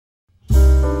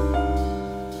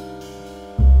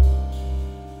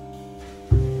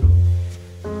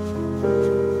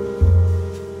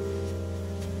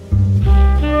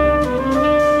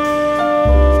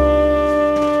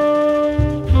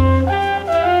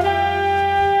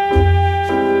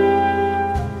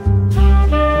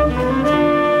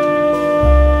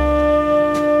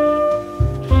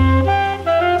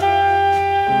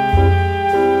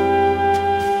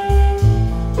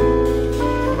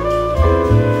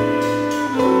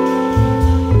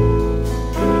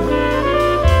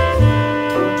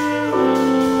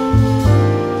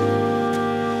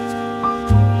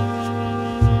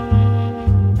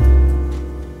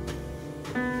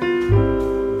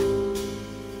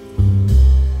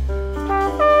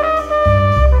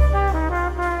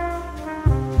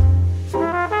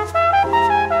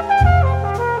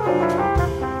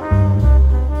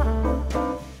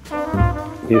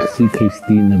Merci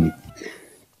Christine.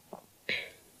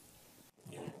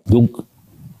 Donc,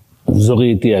 vous aurez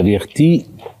été averti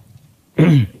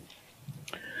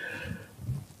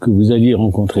que vous alliez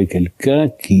rencontrer quelqu'un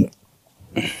qui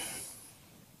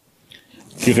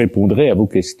répondrait à vos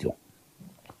questions.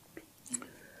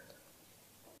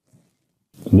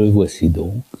 Me voici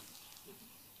donc.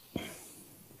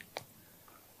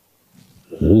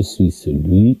 Je suis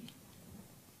celui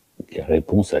qui a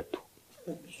réponse à tout.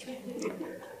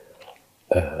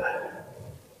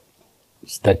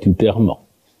 Statutairement.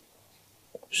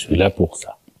 Je suis là pour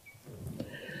ça.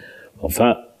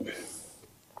 Enfin,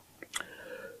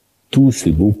 tout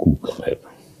c'est beaucoup quand même.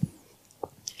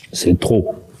 C'est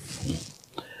trop.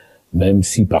 Même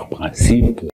si par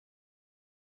principe,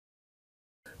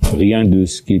 rien de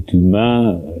ce qui est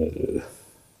humain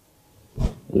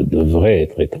ne devrait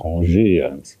être étranger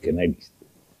à un psychanalyste.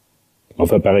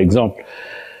 Enfin, par exemple,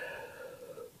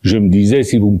 je me disais,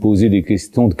 si vous me posez des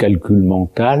questions de calcul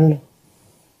mental,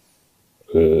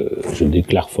 je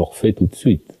déclare forfait tout de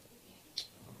suite.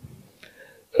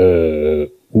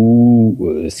 Ou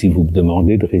si vous me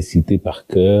demandez de réciter par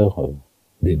cœur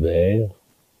des vers,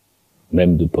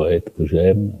 même de poètes que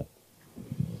j'aime,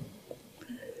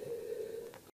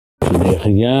 je n'ai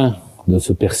rien de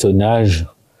ce personnage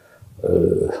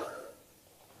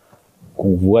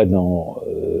qu'on voit dans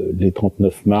les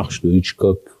 39 marches de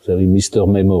Hitchcock, vous savez, Mr.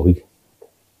 Memory,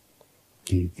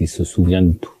 qui se souvient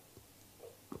de tout.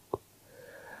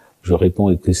 Je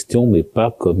réponds aux questions, mais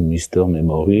pas comme Mr.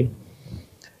 Memory.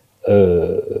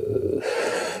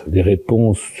 Les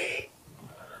réponses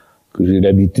que j'ai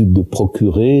l'habitude de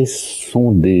procurer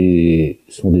sont des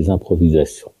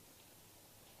improvisations.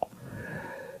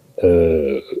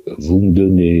 Vous me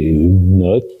donnez une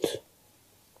note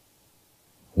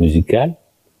musicale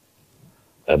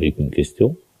avec une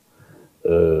question,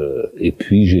 et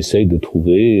puis j'essaye de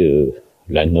trouver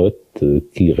la note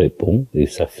qui répond, et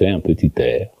ça fait un petit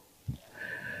air.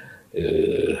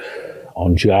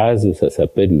 En jazz, ça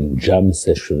s'appelle une jam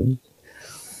session.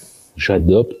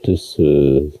 J'adopte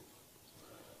ce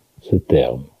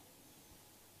terme.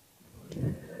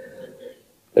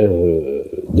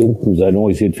 Donc nous allons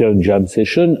essayer de faire une jam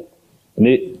session,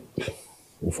 mais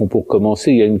au fond, pour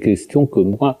commencer, il y a une question que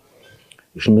moi,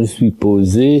 je me suis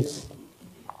posée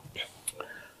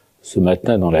ce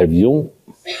matin dans l'avion,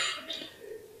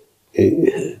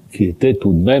 et qui était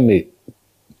tout de même, et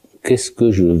qu'est-ce que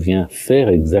je viens faire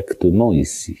exactement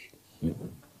ici,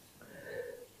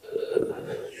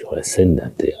 sur la scène d'un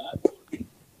théâtre qui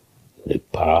n'est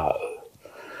pas,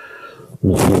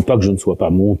 non pas que je ne sois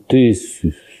pas monté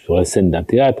sur la scène d'un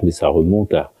théâtre, mais ça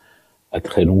remonte à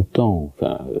très longtemps,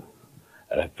 enfin,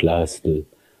 à la classe de,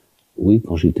 oui,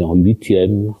 quand j'étais en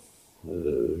 8e,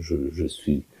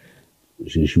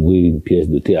 j'ai joué une pièce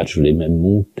de théâtre, je l'ai même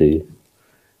montée.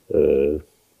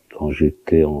 Quand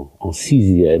j'étais en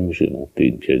 6e, j'ai monté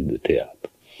une pièce de théâtre.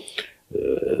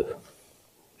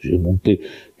 J'ai monté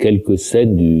quelques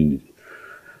scènes du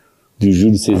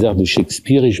Jules César de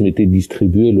Shakespeare et je m'étais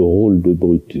distribué le rôle de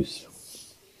Brutus.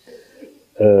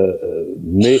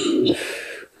 Mais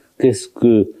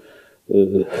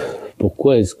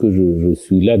pourquoi est-ce que je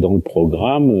suis là dans le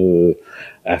programme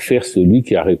à faire celui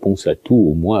qui a réponse à tout,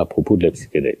 au moins à propos de la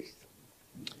psychanalyse?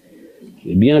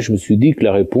 Eh bien, je me suis dit que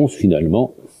la réponse,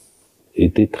 finalement,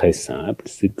 était très simple.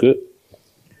 C'est que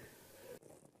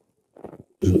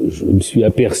je me suis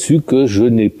aperçu que je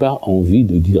n'ai pas envie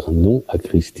de dire non à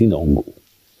Christine Angot.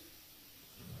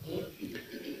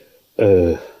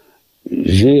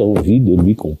 J'ai envie de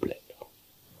lui complaire.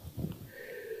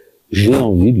 J'ai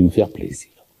envie de lui faire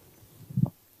plaisir.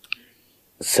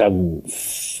 Ça me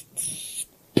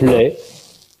plaît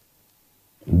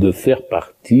de faire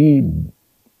partie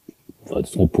de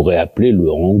ce qu'on pourrait appeler le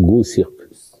Angot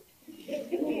circus.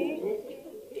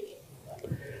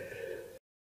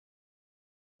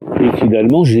 Et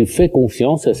finalement, j'ai fait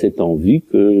confiance à cette envie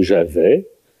que j'avais,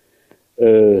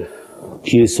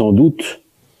 qui est sans doute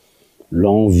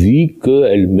l'envie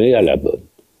qu'elle met à la bonne.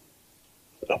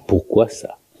 Alors pourquoi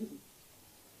ça?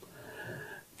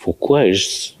 Pourquoi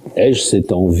ai-je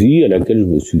cette envie à laquelle je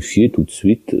me suis fié tout de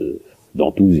suite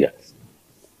d'enthousiasme?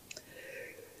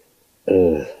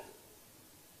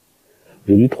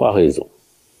 J'ai vu 3 raisons.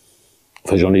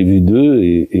 Enfin, j'en ai vu 2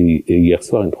 et hier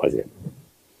soir une 3e.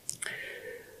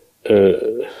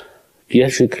 Qu'il y a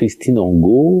chez Christine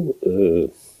Angot,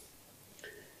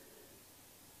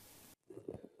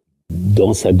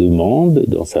 dans sa demande,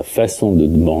 dans sa façon de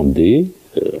demander,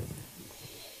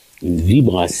 une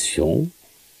vibration,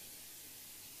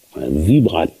 un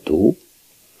vibrato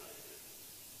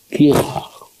qui est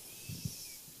rare.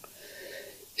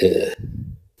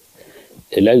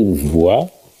 elle a une voix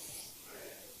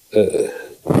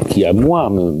qui, à moi,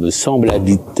 me semble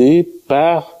habitée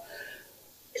par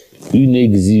une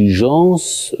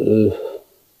exigence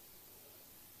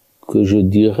que je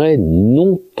dirais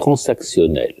non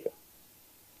transactionnelle.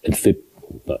 Elle fait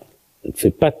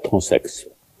pas de transaction.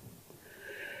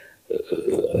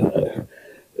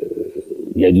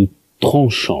 Il y a du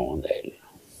tranchant en elle.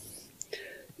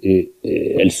 Et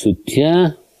elle se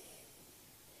tient,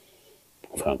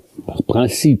 enfin, par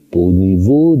principe, au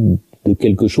niveau de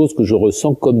quelque chose que je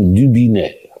ressens comme du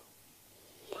binaire.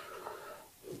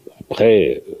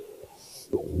 Après,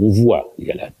 bon, on voit, il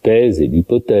y a la thèse et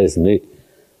l'hypothèse, mais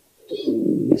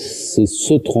c'est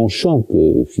ce tranchant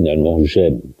que finalement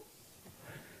j'aime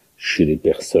chez les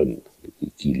personnes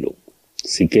qui l'ont.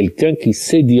 C'est quelqu'un qui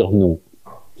sait dire non.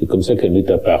 C'est comme ça qu'elle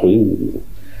m'est apparue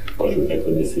quand je ne la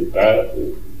connaissais pas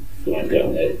sur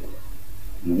Internet.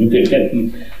 J'ai vu quelqu'un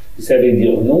qui savait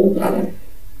dire non,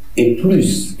 et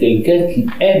plus, quelqu'un qui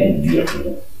aime dire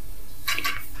non,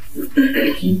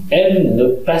 qui aime ne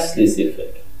pas se laisser faire.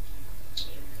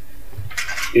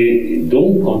 Et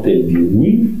donc, quand elle dit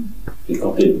oui, et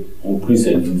quand en plus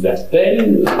elle vous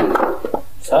appelle,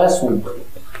 ça a son prix.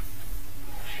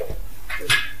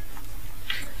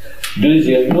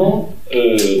 Deuxièmement,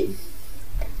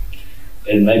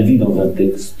 elle m'a dit dans un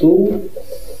texto,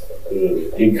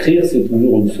 écrire c'est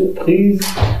toujours une surprise,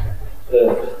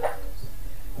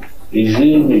 et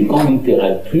j'ai aimé qu'en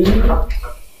littérature,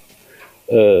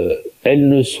 elle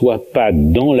ne soit pas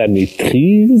dans la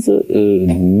maîtrise,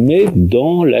 mais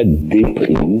dans la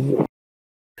déprise.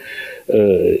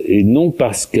 Et non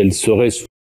parce qu'elle serait sous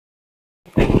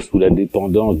la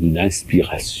dépendance d'une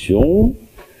inspiration,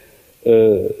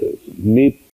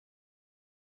 mais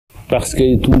parce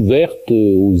qu'elle est ouverte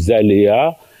aux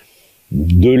aléas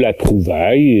de la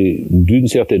trouvaille, et d'une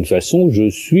certaine façon, je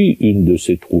suis une de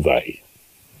ces trouvailles.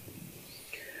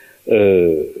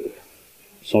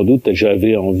 Sans doute,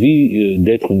 j'avais envie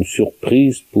d'être une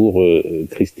surprise pour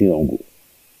Christine Angot.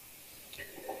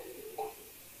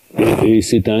 Et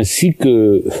c'est ainsi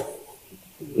que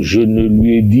je ne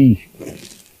lui ai dit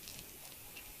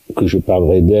que je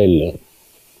parlerai d'elle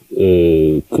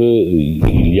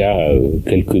qu'il y a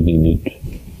quelques minutes.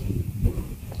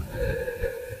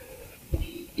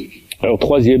 Alors,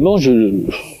 troisièmement, je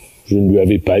ne lui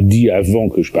avais pas dit avant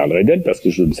que je parlerais d'elle parce que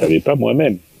je ne savais pas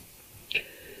moi-même.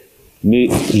 Mais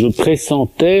je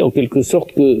pressentais en quelque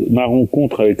sorte que ma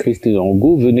rencontre avec Christine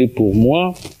Angot venait pour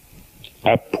moi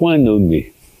à point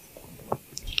nommé.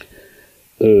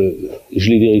 Je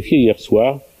l'ai vérifié hier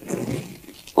soir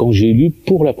quand j'ai lu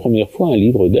pour la première fois un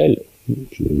livre d'elle.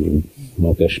 Je ne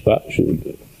m'en cache pas, je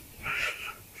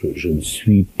ne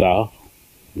suis pas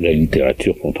la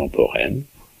littérature contemporaine.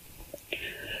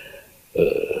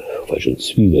 Enfin, je ne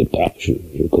suivais pas, je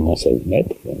commence à le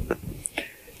mettre. Donc.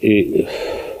 Et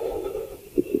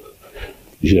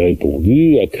j'ai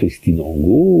répondu à Christine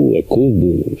Angot à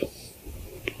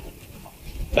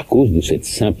cause de cette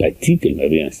sympathie qu'elle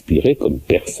m'avait inspirée comme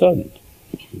personne.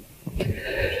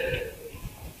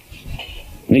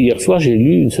 Mais hier soir, j'ai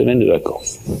lu Une semaine de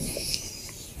vacances.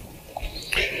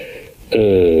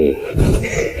 Et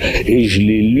je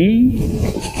l'ai lu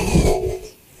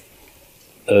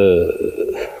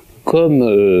comme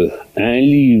un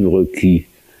livre qui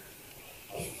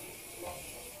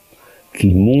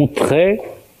montrait,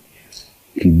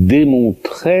 qui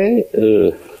démontrait,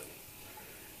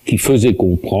 qui faisait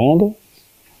comprendre.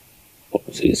 Bon,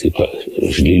 c'est pas,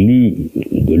 je l'ai lu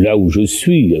de là où je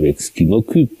suis, avec ce qui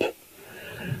m'occupe.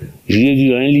 J'ai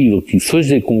lu un livre qui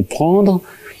faisait comprendre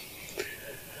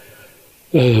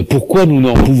pourquoi nous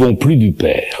n'en pouvons plus du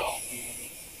père.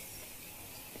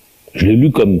 Je l'ai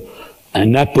lu comme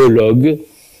un apologue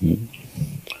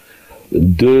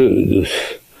de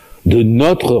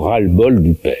notre ras-le-bol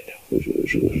du père.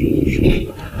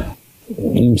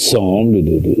 Il me semble,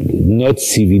 de notre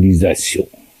civilisation.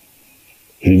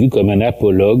 Je l'ai vu comme un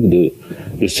apologue de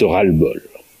ce ras-le-bol.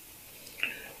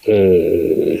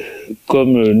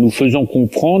 Comme nous faisons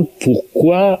comprendre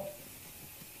pourquoi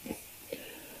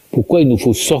il nous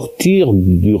faut sortir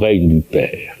du règne du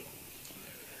père.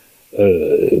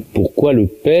 Pourquoi le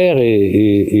père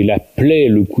est la plaie et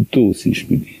le couteau, si je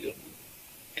puis dire.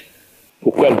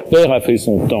 Pourquoi le père a fait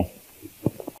son temps.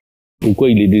 Pourquoi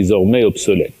il est désormais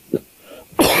obsolète.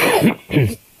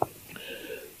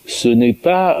 Ce n'est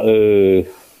pas,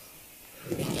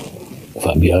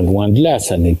 enfin bien loin de là,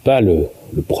 ça n'est pas le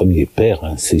premier père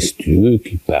incestueux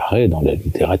qui paraît dans la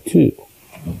littérature.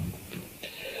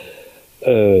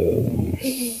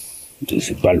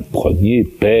 C'est pas le premier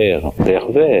père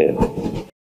pervers.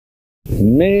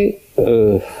 Mais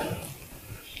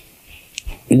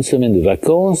Une semaine de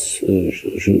vacances,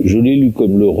 je l'ai lu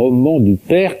comme le roman du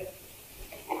père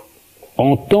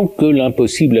en tant que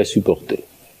l'impossible à supporter.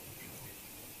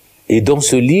 Et dans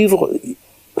ce livre,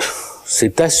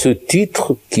 c'est à ce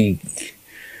titre qu'il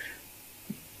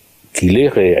est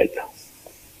réel,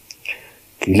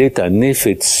 qu'il est un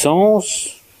effet de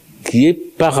sens qui est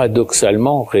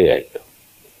paradoxalement réel.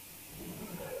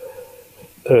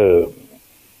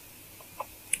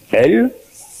 Elle,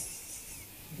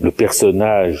 le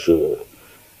personnage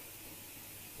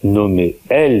nommé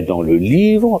elle dans le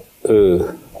livre,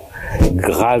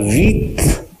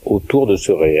 gravite autour de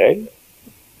ce réel.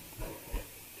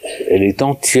 Elle est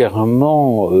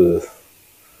entièrement,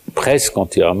 presque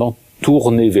entièrement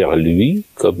tournée vers lui,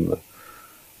 comme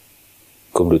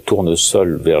le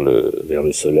tournesol vers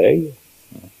le soleil.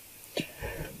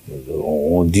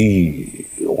 On dit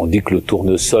que le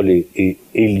tournesol est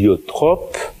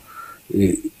héliotrope,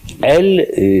 et elle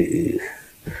est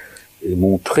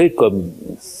montrée comme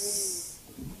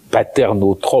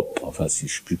paternotrope, enfin si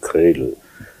je puis créer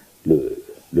le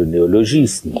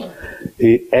néologisme,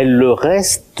 et elle le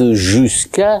reste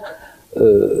jusqu'à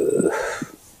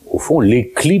au fond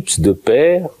l'éclipse de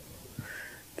père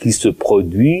qui se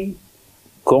produit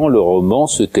quand le roman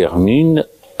se termine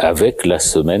avec la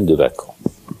semaine de vacances.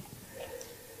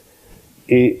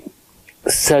 Et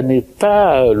ça n'est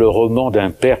pas le roman d'un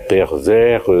père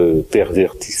pervers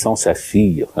pervertissant sa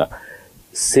fille. Enfin,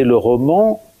 c'est le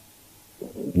roman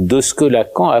de ce que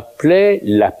Lacan appelait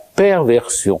la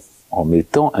perversion, en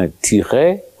mettant un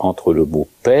tiret entre le mot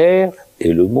père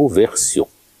et le mot version.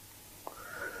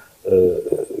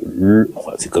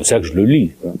 C'est comme ça que je le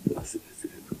lis.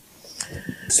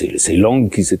 C'est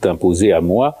l'angle qui s'est imposé à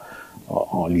moi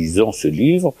en lisant ce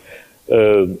livre.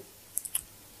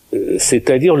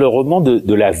 C'est-à-dire le roman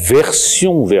de la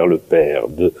version vers le père,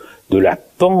 de la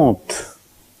pente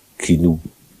qui nous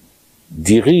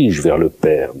dirige vers le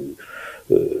père,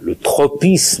 le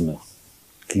tropisme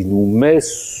qui nous met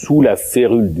sous la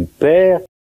férule du père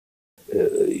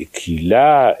et qui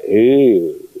là est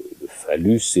le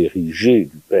phallus érigé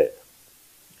du père.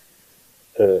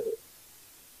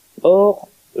 Or,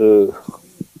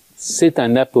 c'est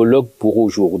un apologue pour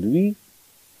aujourd'hui,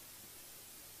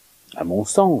 à mon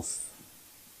sens,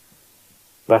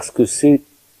 parce que c'est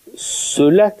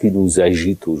cela qui nous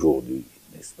agite aujourd'hui,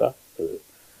 n'est-ce pas?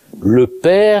 Le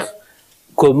père,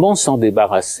 comment s'en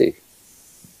débarrasser?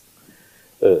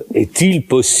 Est-il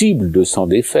possible de s'en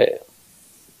défaire?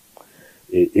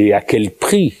 Et à quel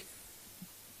prix?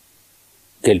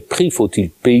 Quel prix faut-il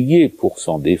payer pour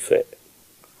s'en défaire?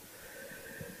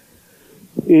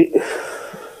 Et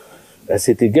à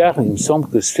cet égard, il me semble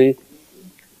que c'est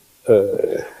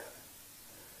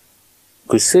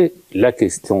la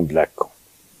question de Lacan.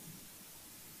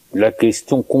 La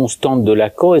question constante de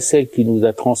Lacan est celle qui nous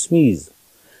a transmise,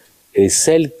 et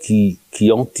celle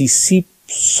qui anticipe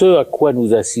ce à quoi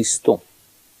nous assistons.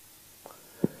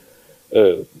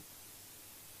 Ce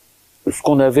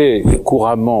qu'on avait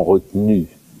couramment retenu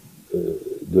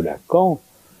de Lacan,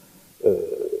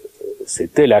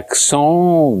 c'était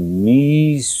l'accent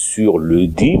mis sur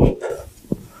l'Oedipe,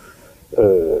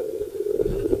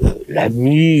 la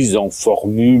mise en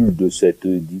formule de cet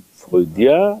Oedipe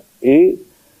freudien et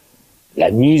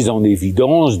la mise en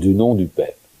évidence du nom du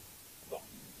père. Bon.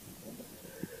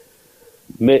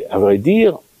 Mais, à vrai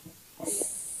dire,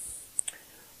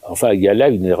 enfin, il y a là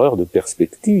une erreur de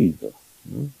perspective.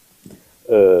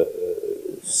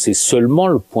 C'est seulement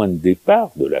le point de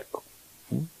départ de Lacan.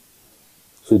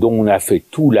 Ce dont on a fait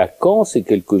tout Lacan, c'est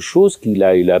quelque chose qu'il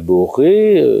a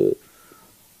élaboré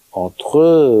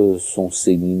entre son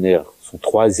séminaire, son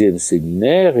 3e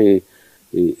séminaire et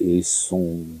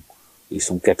son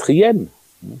 4e.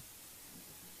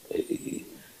 Et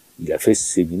il a fait ce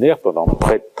séminaire pendant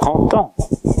près de 30 ans.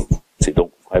 C'est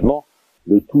donc vraiment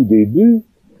le tout début,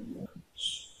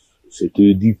 cet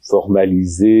Oedipe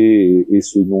formalisé et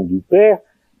ce nom du père,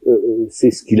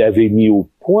 c'est ce qu'il avait mis au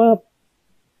point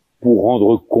pour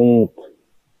rendre compte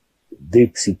des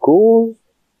psychoses,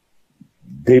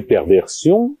 des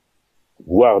perversions,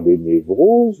 voire des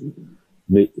névroses,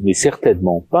 mais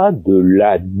certainement pas de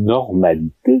la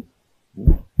normalité.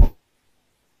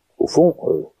 Au fond,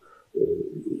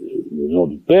 le nom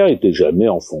du père était jamais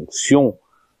en fonction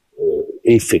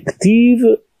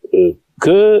effective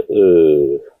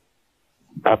que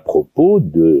à propos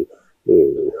de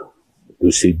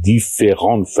ces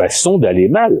différentes façons d'aller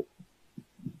mal.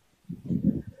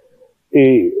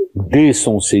 Et dès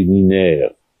son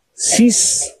séminaire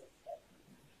 6,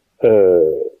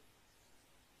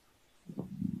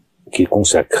 qui est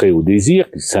consacré au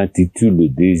désir, qui s'intitule « Le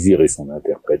désir et son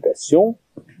interprétation »,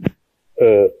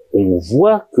 on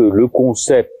voit que le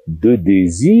concept de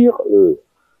désir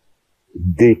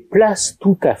déplace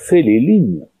tout à fait les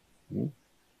lignes.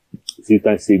 C'est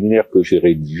un séminaire que j'ai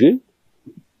rédigé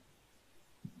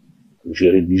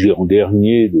en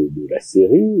dernier de la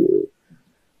série,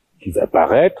 qui va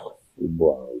paraître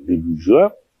au début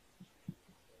juin,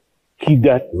 qui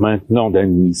date maintenant d'un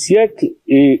demi-siècle,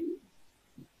 et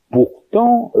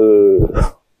pourtant,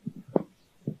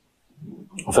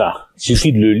 enfin, il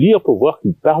suffit de le lire pour voir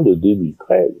qu'il parle de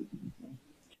 2013.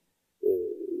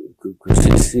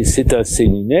 C'est un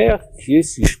séminaire qui est,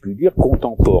 si je puis dire,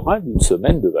 contemporain d'une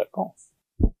semaine de vacances.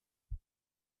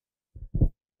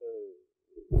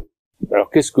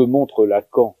 Alors, qu'est-ce que montre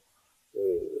Lacan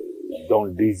dans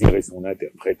le désir et son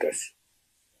interprétation?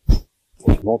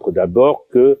 Il montre d'abord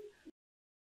que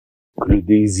le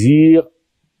désir,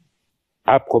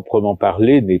 à proprement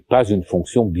parler, n'est pas une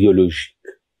fonction biologique.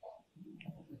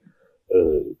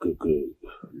 Que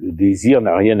le désir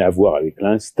n'a rien à voir avec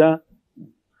l'instinct,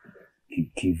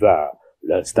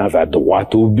 l'instinct va droit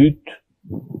au but.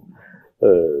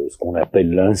 Ce qu'on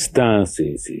appelle l'instinct,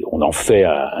 on en fait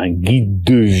un guide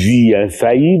de vie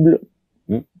infaillible,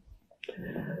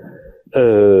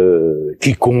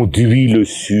 qui conduit le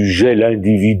sujet,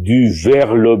 l'individu,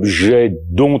 vers l'objet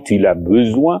dont il a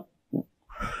besoin,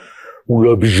 ou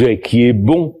l'objet qui est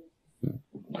bon,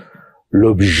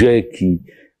 l'objet qui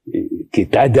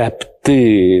est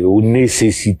adapté aux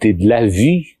nécessités de la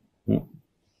vie,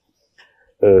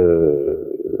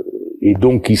 et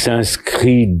donc qui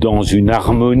s'inscrit dans une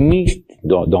harmonie,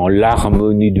 dans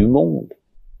l'harmonie du monde.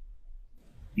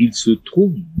 Il se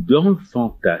trouve dans le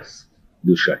fantasme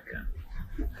de chacun.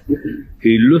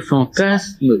 Et le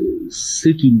fantasme,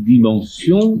 c'est une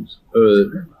dimension,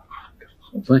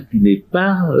 qui n'est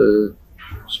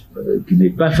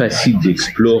pas facile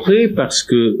d'explorer, parce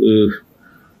que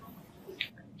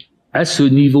à ce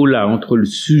niveau-là, entre le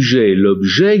sujet et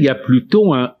l'objet, il y a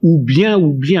plutôt un ou bien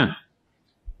ou bien.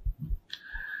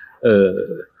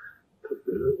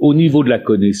 Au niveau de la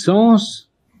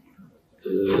connaissance,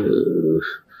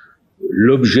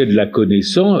 l'objet de la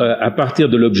connaissance, à partir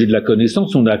de l'objet de la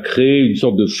connaissance, on a créé une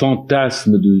sorte de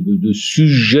fantasme, de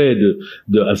sujet,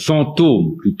 un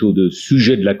fantôme plutôt de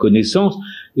sujet de la connaissance,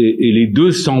 et les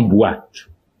deux s'emboîtent.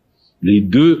 Les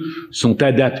deux sont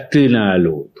adaptés l'un à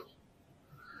l'autre.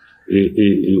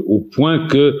 Et au point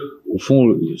que, au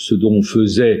fond, ce dont on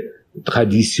faisait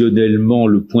traditionnellement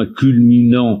le point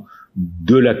culminant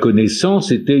de la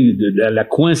connaissance était la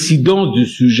coïncidence du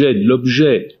sujet, de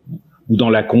l'objet, ou dans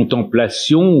la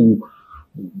contemplation, ou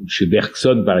chez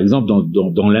Bergson par exemple,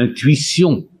 dans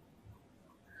l'intuition.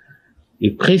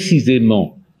 Et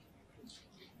précisément,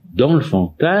 dans le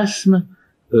fantasme,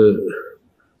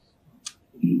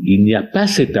 il n'y a pas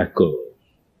cet accord.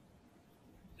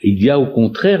 Il y a au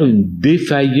contraire une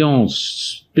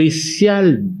défaillance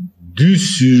spéciale du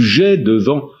sujet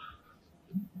devant,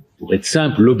 pour être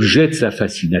simple, l'objet de sa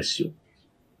fascination.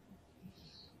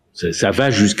 Ça va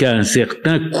jusqu'à un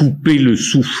certain couper le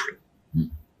souffle.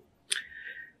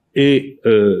 Et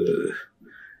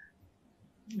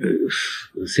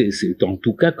c'est en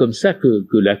tout cas comme ça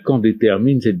que Lacan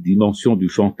détermine cette dimension du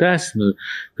fantasme,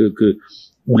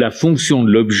 où la fonction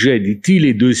de l'objet, dit-il,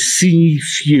 est de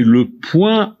signifier le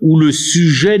point où le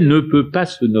sujet ne peut pas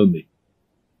se nommer.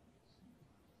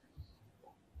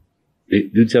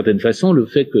 Et d'une certaine façon, le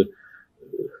fait que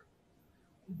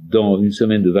dans une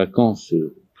semaine de vacances,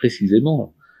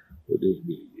 précisément,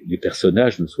 les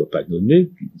personnages ne soient pas nommés,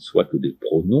 qu'ils ne soient que des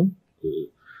pronoms,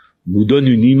 nous donne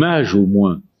une image au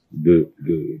moins de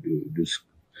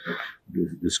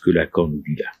ce que Lacan nous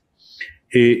dit là.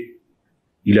 Et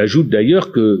il ajoute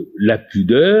d'ailleurs que la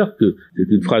pudeur, que c'est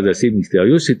une phrase assez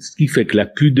mystérieuse, c'est ce qui fait que la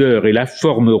pudeur est la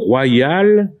forme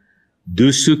royale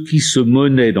de ce qui se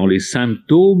monnaie dans les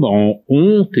symptômes en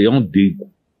honte et en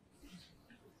dégoût.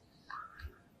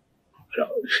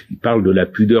 Alors, il parle de la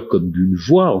pudeur comme d'une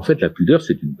voie. En fait, la pudeur,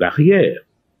 c'est une barrière.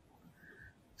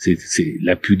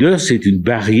 La pudeur, c'est une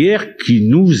barrière qui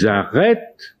nous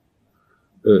arrête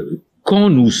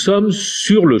quand nous sommes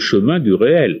sur le chemin du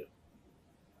réel.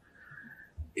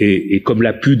 Et comme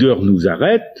la pudeur nous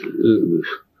arrête,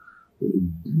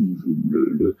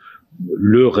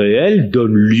 le réel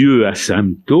donne lieu à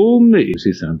symptômes, et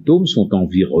ces symptômes sont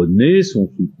environnés,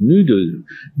 sont soutenus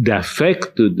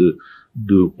d'affects, de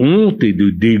honte et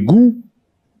de dégoût.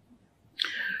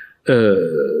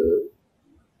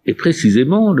 Et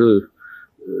précisément, une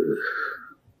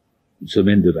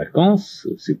semaine de vacances,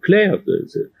 c'est clair,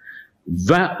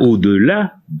 va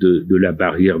au-delà de la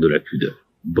barrière de la pudeur.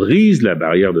 Brise la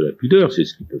barrière de la pudeur, c'est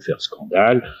ce qui peut faire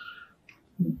scandale,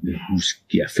 ou ce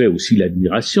qui a fait aussi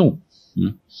l'admiration.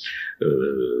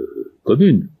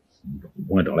 commune, au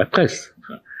moins dans la presse.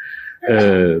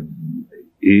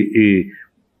 Et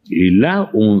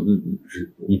là, on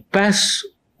passe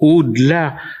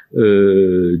au-delà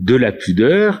de la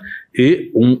pudeur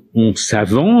et on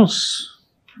s'avance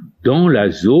dans la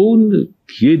zone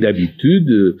qui est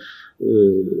d'habitude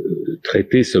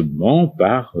traitée seulement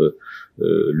par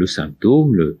le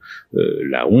symptôme,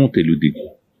 la honte et le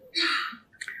dégoût.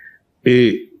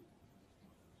 Et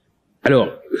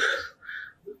alors,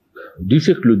 du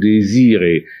fait que le désir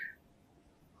est,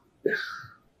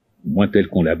 moins tel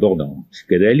qu'on l'aborde en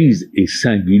psychanalyse, est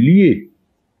singulier,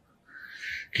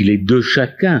 qu'il est de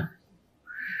chacun,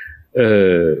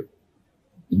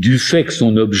 du fait que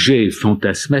son objet est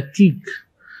fantasmatique,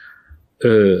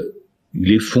 il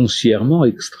est foncièrement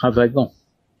extravagant,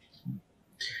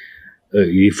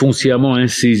 il est foncièrement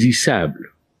insaisissable.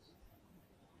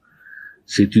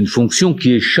 C'est une fonction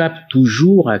qui échappe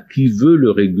toujours à qui veut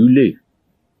le réguler.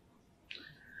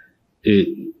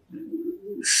 Et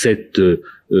cette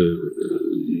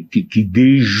qui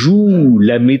déjoue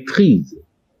la maîtrise,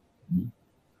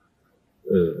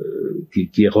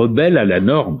 qui est rebelle à la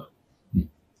norme.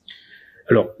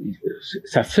 Alors,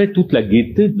 ça fait toute la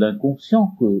gaieté de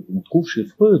l'inconscient qu'on trouve chez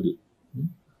Freud.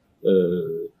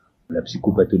 La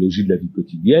psychopathologie de la vie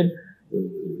quotidienne,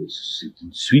 c'est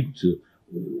une suite,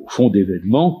 au fond,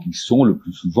 d'événements qui sont le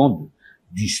plus souvent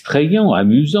distrayants,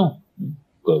 amusants,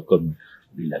 comme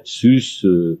les lapsus,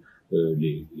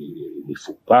 les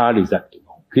faux pas, les actes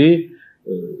manqués,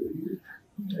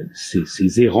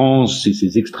 ces errances et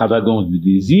ces extravagances du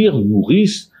désir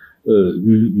nourrissent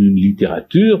une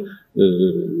littérature,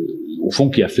 au fond,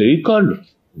 qui a fait école.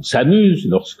 On s'amuse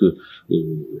lorsqu'il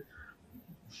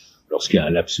y a un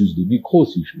lapsus de micro,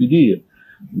 si je puis dire.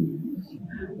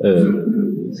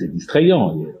 C'est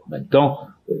distrayant. Et en même temps,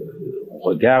 on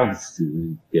regarde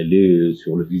quel est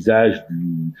sur le visage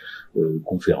du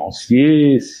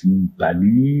conférencier, s'il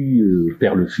pâlit,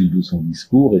 perd le fil de son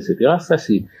discours, etc. Ça,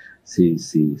 c'est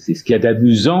ce qu'il y a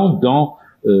d'amusant dans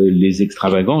les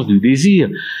extravagances du désir.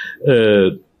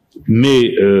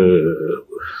 Mais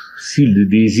si le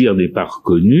désir n'est pas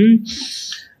reconnu,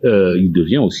 il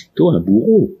devient aussitôt un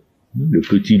bourreau. Le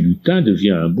petit lutin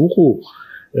devient un bourreau.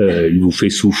 Il vous fait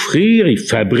souffrir, il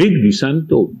fabrique du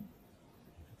symptôme.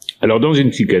 Alors dans une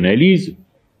psychanalyse,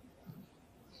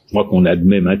 je crois qu'on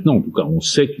admet maintenant, en tout cas on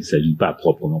sait qu'il ne s'agit pas à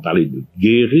proprement parler de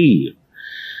guérir,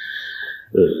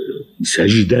 il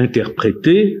s'agit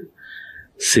d'interpréter,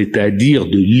 c'est-à-dire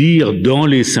de lire dans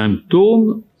les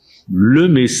symptômes le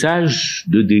message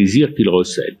de désir qu'il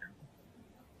recèle.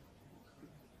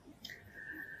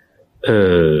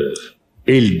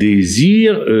 Et le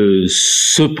désir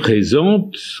se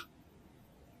présente,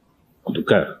 en tout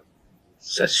cas,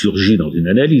 ça surgit dans une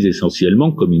analyse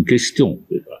essentiellement comme une question.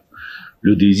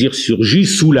 Le désir surgit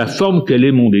sous la forme quel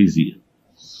est mon désir.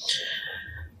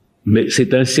 Mais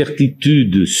cette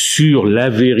incertitude sur la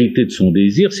vérité de son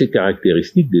désir, c'est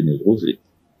caractéristique des névrosés.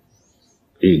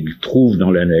 Et il trouve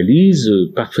dans l'analyse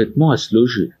parfaitement à se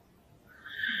loger.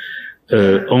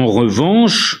 En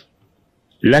revanche,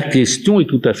 la question est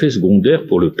tout à fait secondaire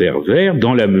pour le pervers,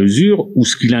 dans la mesure où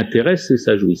ce qui l'intéresse, c'est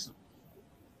sa jouissance.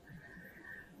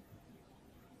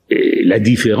 Et la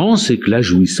différence, c'est que la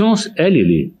jouissance, elle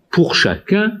est pour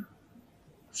chacun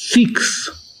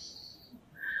fixe.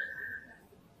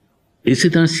 Et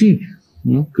c'est ainsi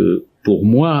que, pour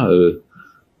moi,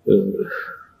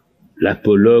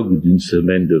 l'apologue d'une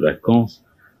semaine de vacances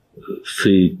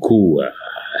fait écho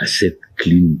à cette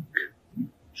clinique.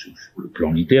 Sur le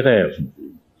plan littéraire,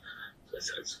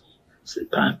 c'est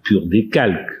pas un pur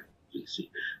décalque,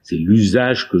 c'est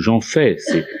l'usage que j'en fais.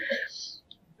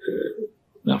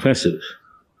 Mais enfin,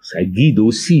 ça guide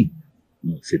aussi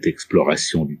cette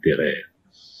exploration littéraire.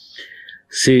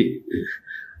 C'est,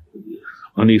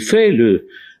 en effet,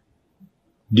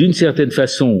 d'une certaine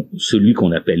façon, celui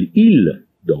qu'on appelle il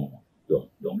dans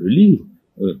le livre,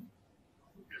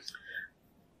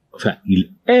 enfin,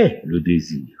 il est le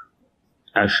désir,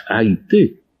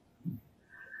 H-A-I-T.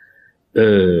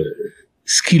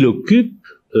 Ce qui l'occupe,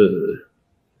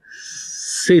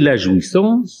 c'est la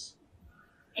jouissance,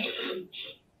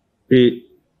 et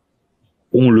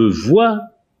on le voit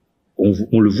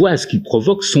à ce qui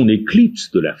provoque son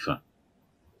éclipse de la fin.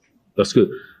 Parce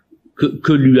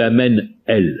que lui amène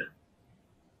elle?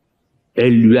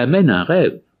 Elle lui amène un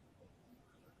rêve.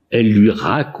 Elle lui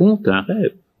raconte un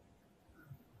rêve.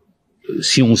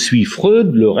 Si on suit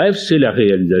Freud, le rêve, c'est la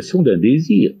réalisation d'un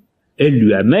désir. Elle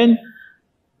lui amène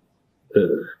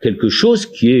quelque chose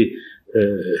qui est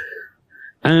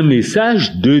un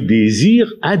message de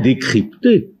désir à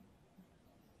décrypter.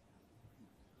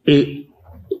 Et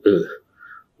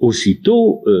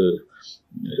aussitôt,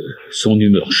 son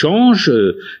humeur change,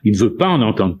 il ne veut pas en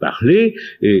entendre parler,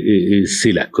 et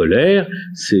c'est la colère,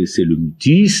 c'est le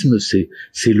mutisme,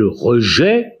 c'est le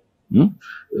rejet, hein,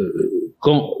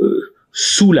 quand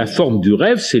sous la forme du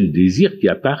rêve, c'est le désir qui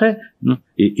apparaît, hein,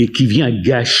 et qui vient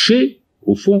gâcher,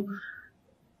 au fond,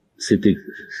 c'était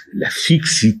la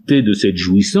fixité de cette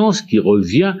jouissance qui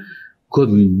revient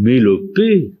comme une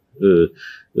mélopée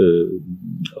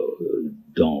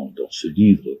dans ce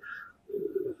livre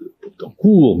pourtant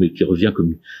court, mais qui revient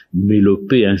comme une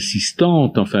mélopée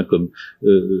insistante, enfin comme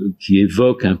qui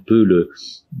évoque un peu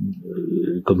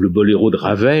comme le boléro de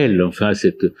Ravel, enfin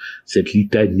cette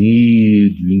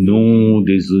litanie du nom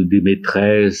des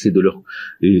maîtresses et de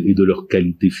leur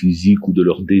qualité physique ou de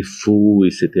leurs défauts,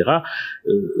 etc.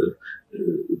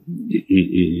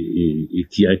 Et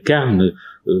qui incarne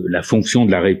la fonction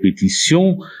de la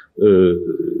répétition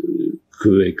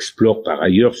que explore par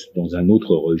ailleurs dans un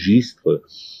autre registre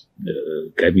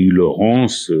Camille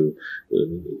Laurence,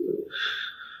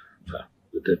 enfin,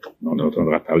 peut-être on en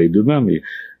entendra parler demain, mais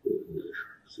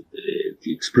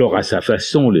qui explore à sa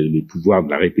façon les pouvoirs de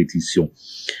la répétition.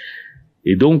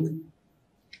 Et donc,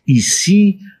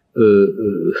 ici,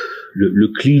 le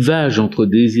clivage entre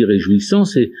désir et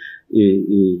jouissance est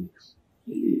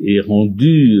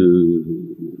rendu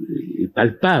est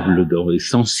palpable, est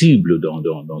sensible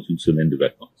dans une semaine de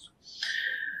vacances.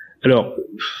 Alors,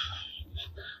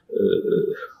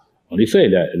 en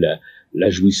effet, la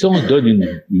jouissance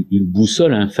donne une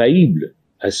boussole infaillible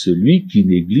à celui qui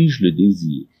néglige le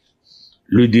désir.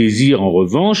 Le désir, en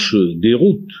revanche,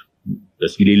 déroute,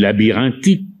 parce qu'il est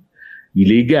labyrinthique,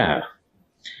 il égare.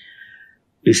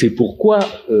 Et c'est pourquoi,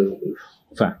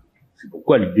 c'est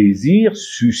pourquoi le désir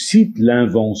suscite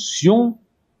l'invention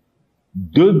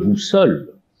de boussoles,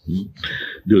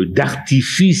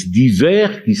 d'artifices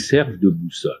divers qui servent de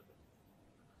boussole.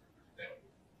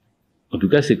 En tout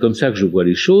cas, c'est comme ça que je vois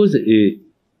les choses, et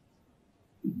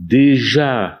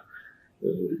déjà,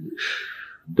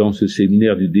 dans ce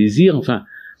séminaire du désir,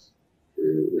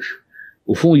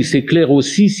 au fond, il s'éclaire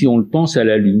aussi si on le pense à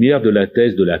la lumière de la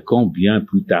thèse de Lacan bien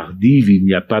plus tardive, il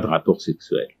n'y a pas de rapport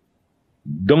sexuel.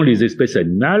 Dans les espèces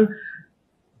animales,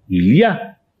 il y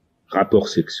a rapport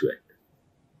sexuel,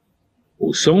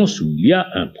 au sens où il y a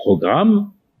un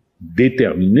programme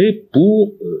déterminé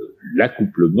pour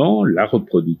l'accouplement, la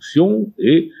reproduction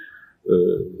et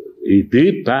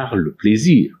aidé par le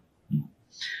plaisir.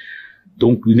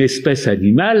 Donc une espèce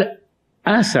animale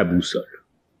a sa boussole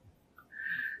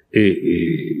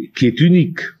et qui est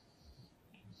unique.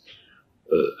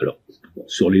 Alors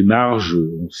sur les marges,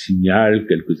 on signale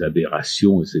quelques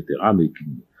aberrations, etc., mais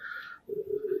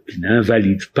qui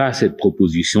n'invalident pas cette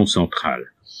proposition centrale.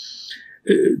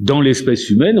 Dans l'espèce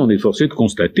humaine, on est forcé de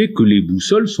constater que les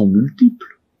boussoles sont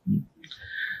multiples,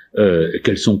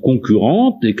 qu'elles sont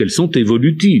concurrentes et qu'elles sont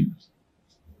évolutives,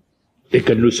 et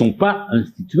qu'elles ne sont pas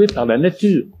instituées par la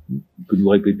nature. On peut nous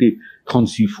répéter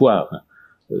 36 fois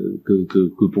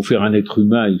que pour faire un être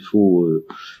humain, il faut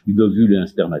une ovule et un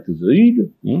spermatozoïde,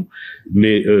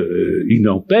 mais il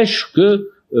n'empêche que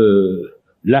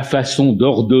la façon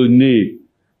d'ordonner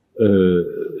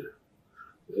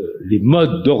les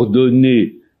modes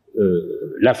d'ordonner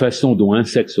la façon dont un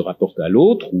sexe se rapporte à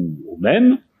l'autre ou au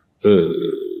même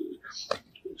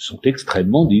sont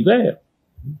extrêmement divers.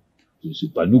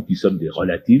 C'est pas nous qui sommes des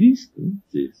relativistes,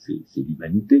 c'est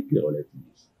l'humanité qui est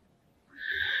relativiste.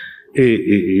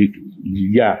 Et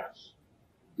il y a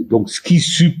donc ce qui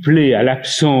supplée à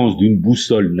l'absence d'une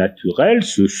boussole naturelle,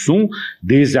 ce sont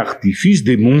des artifices,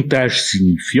 des montages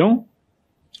signifiants,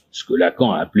 ce que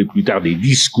Lacan a appelé plus tard des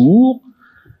discours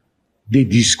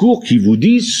qui vous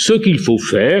disent ce qu'il faut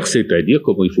faire, c'est-à-dire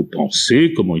comment il faut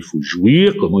penser, comment il faut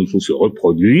jouir, comment il faut se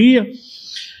reproduire.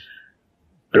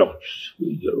 Alors,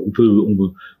 il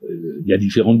y a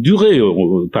différentes durées.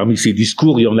 Parmi ces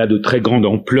discours, il y en a de très grande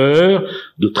ampleur,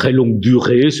 de très longue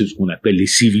durée, c'est ce qu'on appelle les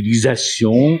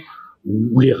civilisations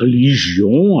ou les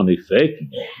religions, en effet,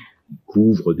 qui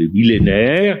couvrent des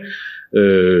millénaires.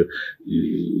 Ce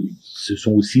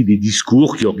sont aussi des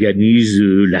discours qui organisent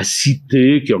la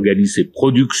cité, qui organisent ses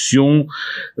productions,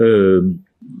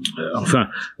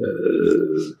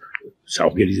 ça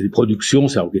organise les productions,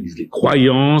 ça organise les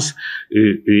croyances,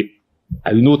 et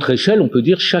à une autre échelle, on peut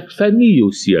dire chaque famille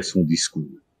aussi a son discours,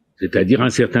 c'est-à-dire un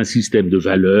certain système de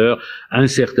valeurs, un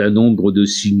certain nombre de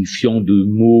signifiants de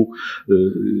mots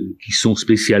qui sont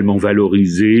spécialement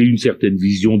valorisés, une certaine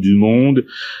vision du monde,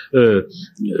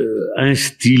 un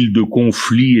style de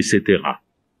conflit, etc.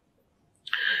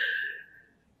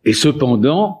 Et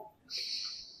cependant,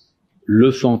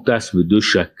 le fantasme de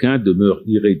chacun demeure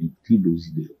irréductible aux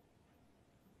idéaux.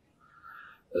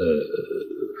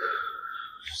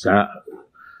 Ça,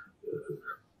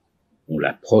 on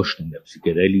l'approche dans la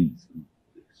psychanalyse.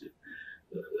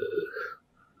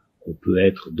 On peut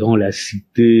être dans la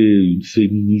cité une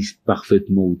féministe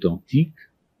parfaitement authentique,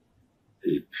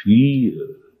 et puis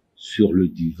sur le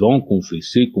divan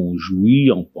confesser qu'on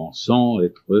jouit en pensant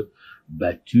être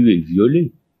battu et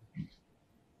violé.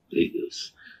 Et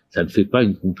ça ne fait pas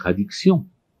une contradiction.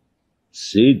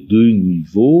 C'est deux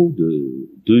niveaux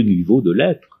de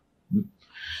l'être.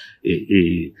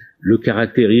 Et le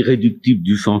caractère irréductible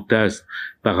du fantasme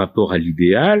par rapport à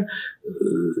l'idéal,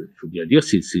 il faut bien dire,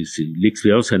 c'est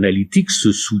l'expérience analytique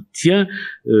se soutient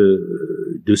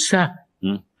de ça.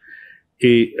 Hein.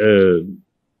 Et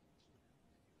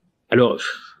alors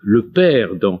le père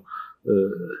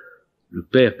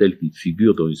tel qu'il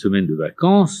figure dans une semaine de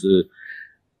vacances,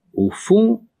 au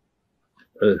fond,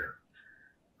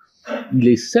 il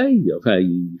essaye, enfin,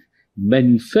 il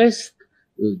manifeste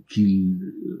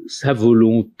sa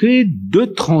volonté de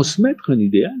transmettre un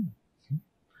idéal.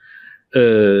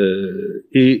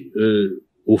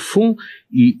 Au fond,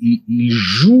 il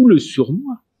joue le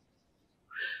surmoi.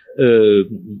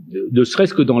 Ne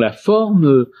serait-ce que dans la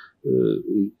forme,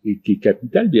 et qui est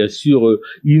capitale, bien sûr,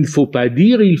 il ne faut pas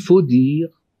dire, il faut dire.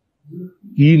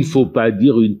 Il ne faut pas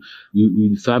dire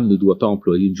une femme ne doit pas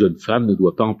employer, une jeune femme ne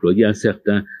doit pas employer un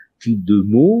certain type de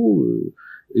mots,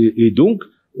 et donc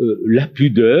la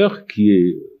pudeur qui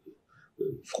est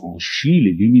franchie,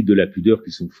 les limites de la pudeur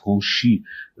qui sont franchies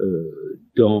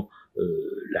dans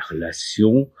la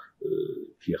relation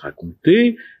qui est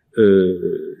racontée,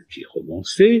 qui est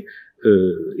romancée,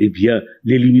 eh bien,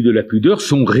 les limites de la pudeur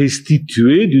sont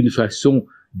restituées d'une façon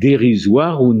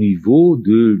dérisoire au niveau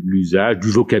de l'usage du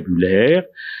vocabulaire,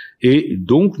 et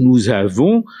donc nous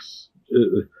avons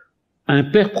un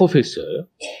père professeur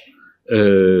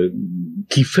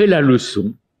qui fait la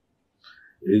leçon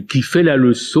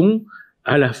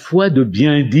à la fois de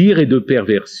bien dire et de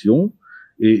perversion,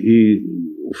 et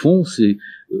au fond c'est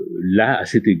là à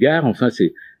cet égard, enfin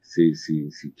c'est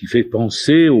qui fait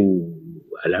penser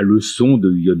à la leçon de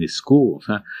Ionesco,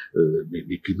 enfin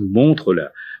mais qui nous montre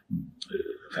là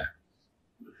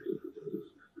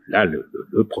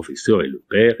le professeur et le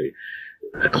père, et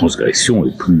la transgression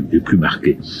est plus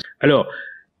marquée. Alors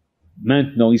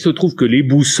maintenant, il se trouve que les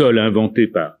boussoles inventées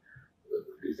par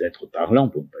les êtres parlants,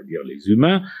 pour ne pas dire les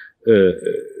humains,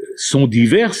 sont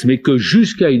diverses, mais que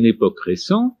jusqu'à une époque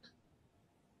récente,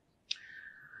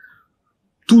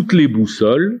 toutes les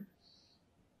boussoles,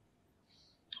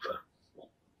 enfin,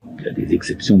 il y a des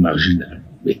exceptions marginales,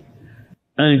 mais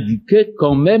indiquaient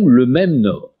quand même le même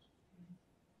nord,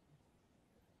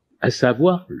 à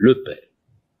savoir le père,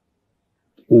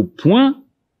 au point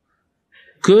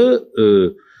que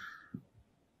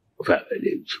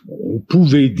on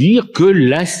pouvait dire que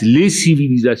les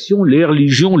civilisations, les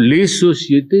religions, les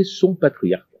sociétés sont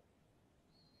patriarcales.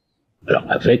 Alors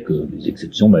avec des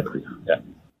exceptions matriarcales.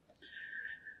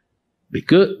 Mais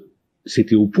que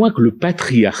c'était au point que le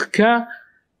patriarcat,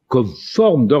 comme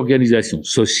forme d'organisation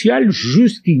sociale,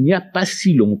 jusqu'il n'y a pas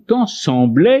si longtemps,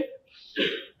 semblait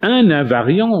un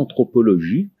invariant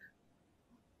anthropologique,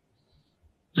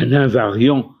 un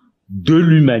invariant de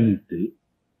l'humanité,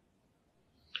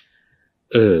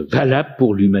 valable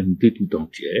pour l'humanité tout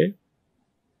entière,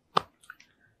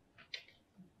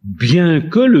 bien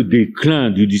que le déclin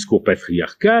du discours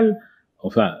patriarcal,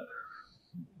 enfin,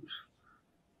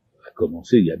 a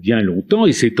commencé il y a bien longtemps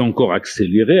et s'est encore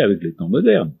accéléré avec les temps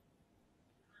modernes,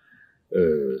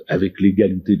 avec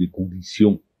l'égalité des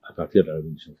conditions à partir de la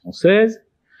Révolution française,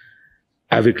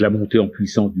 avec la montée en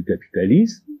puissance du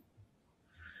capitalisme,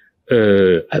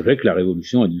 avec la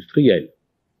révolution industrielle.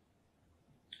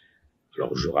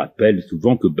 Alors je rappelle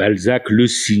souvent que Balzac le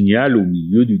signale au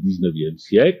milieu du XIXe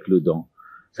siècle dans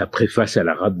sa préface à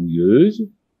la Rabouilleuse,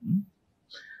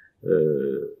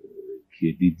 qui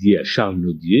est dédiée à Charles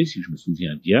Nodier, si je me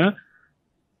souviens bien.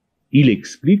 Il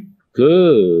explique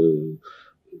que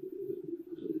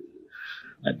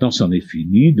maintenant c'en est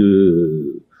fini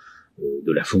de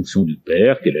la fonction du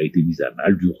père, qu'elle a été mise à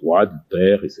mal, du roi, du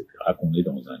père, etc., qu'on est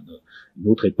dans une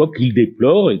autre époque qu'il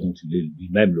déplore, et dont il est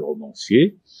lui-même le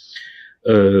romancier.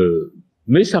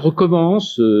 Mais ça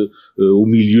recommence au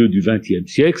milieu du XXe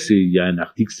siècle. Il y a un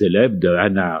article célèbre de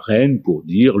Hannah Arendt pour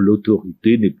dire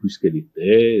l'autorité n'est plus ce qu'elle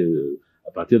était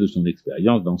à partir de son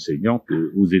expérience d'enseignante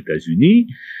aux États-Unis,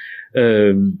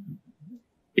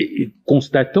 et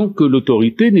constatant que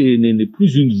l'autorité n'est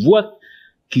plus une voie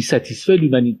qui satisfait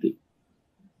l'humanité,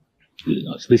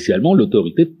 spécialement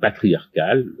l'autorité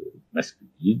patriarcale,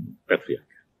 masculine, patriarcale.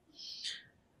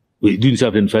 Oui, d'une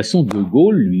certaine façon, De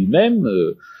Gaulle lui-même,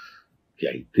 qui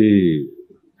a été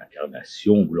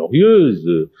incarnation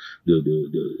glorieuse,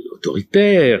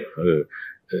 autoritaire.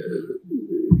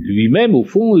 Lui-même, au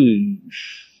fond,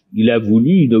 il a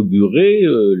voulu inaugurer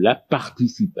la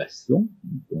participation.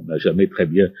 On n'a jamais très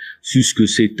bien su ce que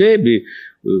c'était, mais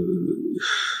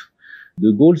De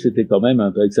Gaulle, c'était quand même,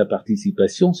 avec sa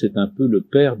participation, c'est un peu le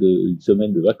père d'une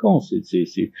semaine de vacances.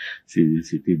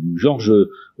 C'était du genre,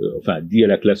 enfin, dit à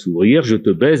la classe ouvrière, je te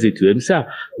baise et tu aimes ça.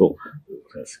 Bon,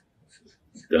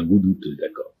 c'est un goût douteux,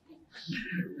 d'accord.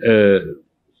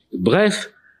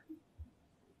 Bref,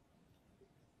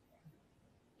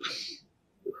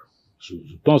 je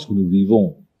pense que nous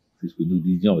vivons, c'est ce que nous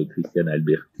disions avec Christiane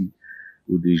Alberti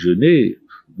au déjeuner,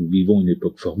 nous vivons une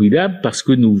époque formidable parce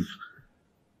que nous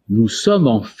sommes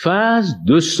en phase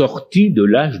de sortie de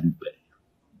l'âge du père.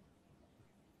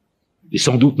 Et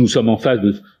sans doute nous sommes en phase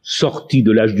de sortie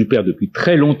de l'âge du père depuis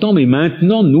très longtemps, mais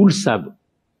maintenant nous le savons.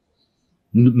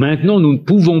 Maintenant nous ne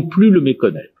pouvons plus le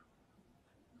méconnaître.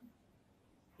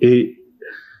 Et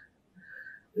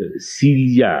s'il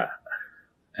y a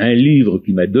un livre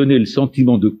qui m'a donné le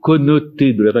sentiment de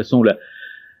connoter de la façon la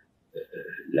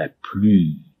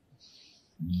plus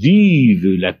vive,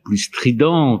 la plus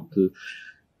stridente,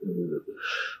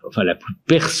 enfin la plus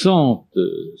perçante,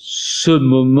 ce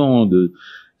moment de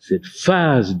cette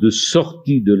phase de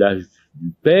sortie de l'âge du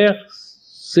père,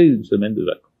 c'est une semaine de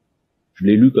vacances. Je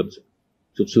l'ai lu comme ça,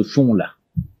 sur ce fond-là,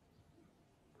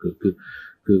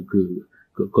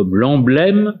 comme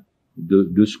l'emblème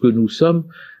de ce que nous sommes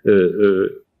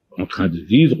en train de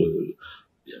vivre,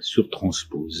 bien sûr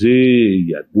transposé. Il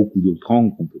y a beaucoup d'autres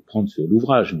angles qu'on peut prendre sur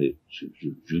l'ouvrage, mais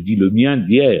je dis le mien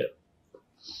d'hier.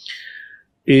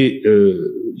 Et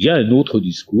il y a un autre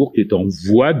discours qui est en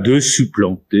voie de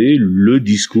supplanter le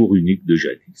discours unique de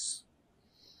jadis.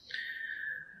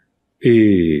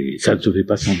 Et ça ne se fait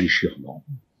pas sans déchirement.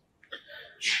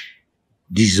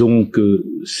 Disons que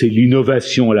c'est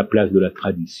l'innovation à la place de la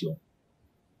tradition.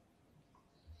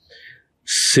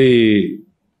 C'est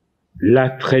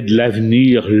l'attrait de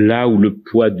l'avenir là où le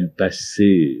poids du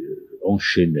passé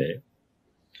enchaînait.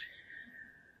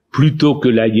 Plutôt que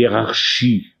la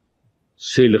hiérarchie,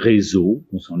 c'est le réseau,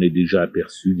 on s'en est déjà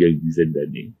aperçu il y a une dizaine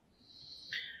d'années.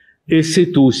 Et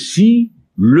c'est aussi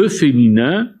le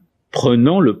féminin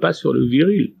prenant le pas sur le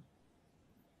viril.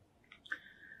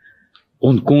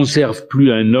 On ne conserve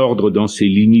plus un ordre dans ses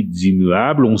limites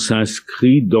immuables, on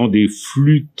s'inscrit dans des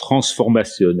flux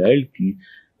transformationnels qui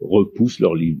repoussent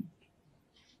leurs limites.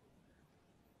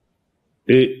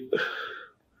 Et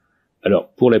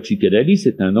alors, pour la psychanalyse,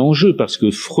 c'est un enjeu, parce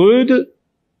que Freud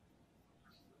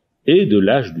est de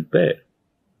l'âge du père.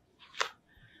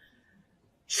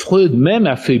 Freud même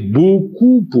a fait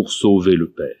beaucoup pour sauver le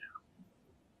père.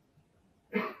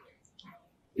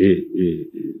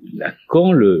 Et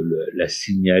Lacan l'a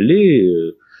signalé,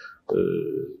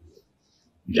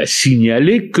 il a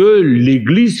signalé que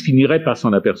l'Église finirait par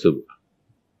s'en apercevoir.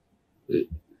 Et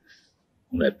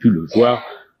on a pu le voir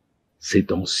ces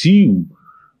temps-ci où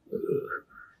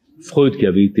Freud, qui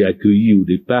avait été accueilli au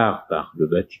départ par le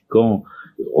Vatican,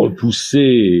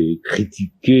 repoussé,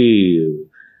 critiqué,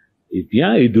 eh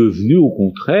bien, est devenu au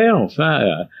contraire,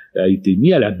 enfin, a été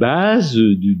mis à la base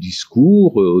du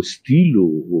discours hostile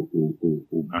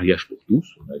au mariage pour tous.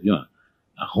 On a vu un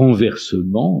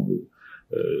renversement,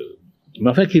 mais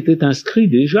enfin qui était inscrit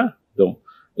déjà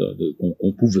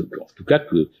qu'on pouvait, en tout cas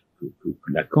que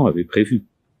Lacan avait prévu.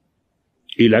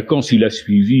 Et Lacan, s'il a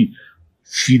suivi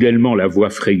fidèlement la voie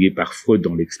frayée par Freud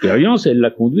dans l'expérience, elle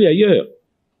l'a conduit ailleurs.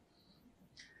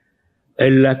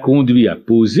 Elle l'a conduit à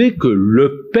poser que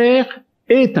le père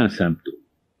est un symptôme.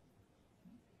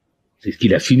 C'est ce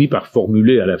qu'il a fini par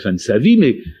formuler à la fin de sa vie,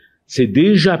 mais c'est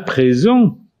déjà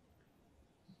présent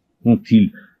quand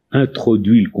il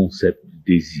introduit le concept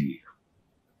du désir.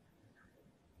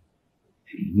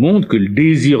 Il montre que le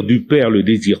désir du père, le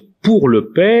désir pour le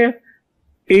père,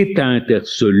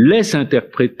 se laisse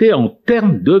interpréter en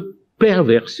termes de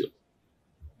perversion.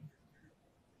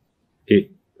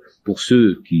 Et pour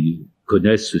ceux qui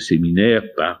connaissent ce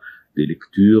séminaire par des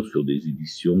lectures sur des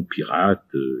éditions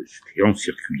pirates ayant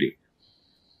circulé,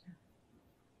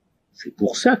 c'est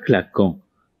pour ça que Lacan,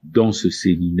 dans ce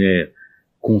séminaire,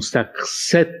 consacre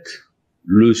 7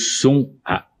 leçons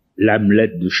à l'Hamlet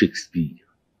de Shakespeare.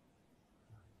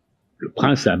 Le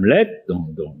prince Hamlet,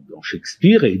 dans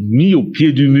Shakespeare, est mis au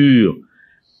pied du mur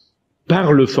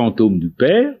par le fantôme du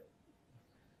père,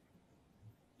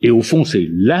 et au fond, c'est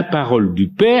la parole du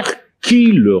père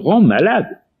qui le rend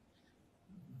malade.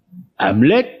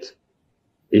 Hamlet,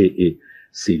 et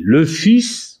c'est le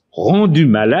fils rendu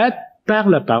malade par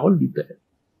la parole du père.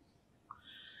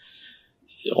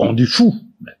 Rendu fou,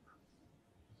 même.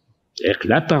 C'est-à-dire que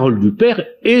la parole du père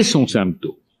est son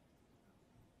symptôme.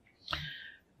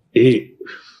 Et,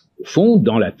 au fond,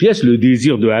 dans la pièce, le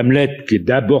désir de Hamlet, qui est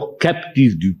d'abord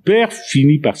captif du père,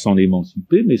 finit par s'en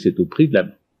émanciper, mais c'est au prix de la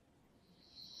mort.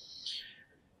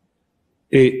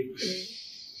 Et,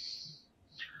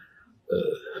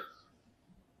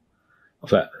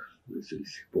 enfin,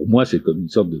 pour moi, c'est comme une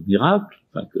sorte de miracle,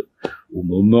 enfin, que, au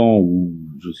moment où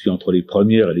je suis entre les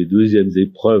premières et les deuxièmes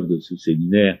épreuves de ce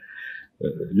séminaire,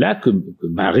 là,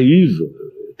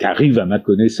 qu'arrive à ma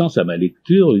connaissance, à ma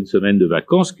lecture, une semaine de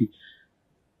vacances qui,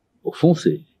 au fond,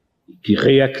 qui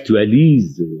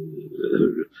réactualise,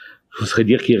 je voudrais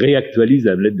dire qui réactualise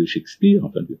Hamlet de Shakespeare.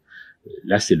 Enfin,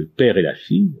 là, c'est le père et la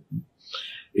fille.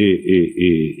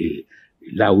 Et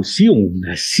là aussi, on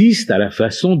assiste à la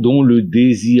façon dont le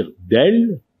désir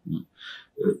d'elle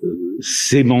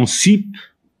s'émancipe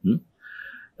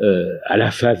à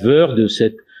la faveur de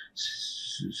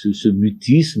ce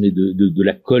mutisme et de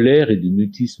la colère et du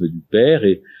mutisme du père,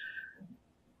 et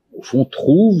au fond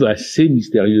trouve assez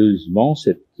mystérieusement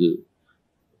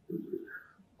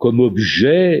comme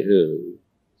objet,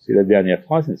 c'est la dernière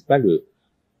phrase, n'est-ce pas,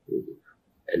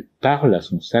 elle parle à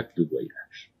son sac de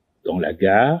voyage dans la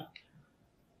gare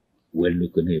où elle ne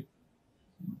connaît,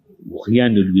 où rien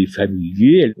ne lui est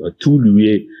familier, tout lui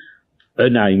est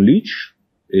unheimlich.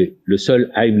 Et le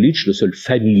seul Heimlich, le seul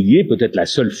familier, peut-être la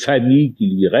seule famille qui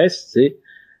lui reste, c'est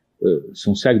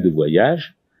son sac de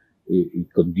voyage. Et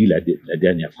comme dit la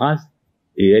dernière phrase,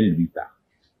 et elle lui parle.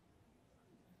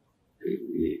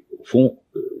 Et au fond,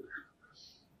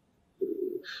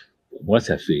 pour moi,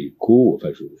 ça fait écho.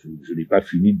 Enfin, je n'ai pas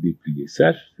fini de déplier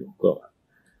ça. Je suis encore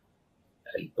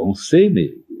à y penser,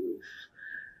 mais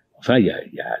enfin, il y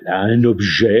a là un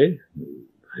objet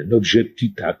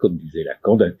ptita, comme disait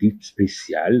Lacan, d'un type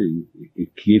spécial, et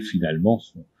qui est finalement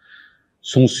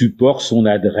son support, son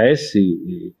adresse,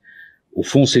 et au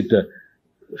fond, c'est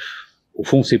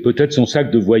peut-être son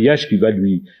sac de voyage qui va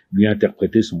lui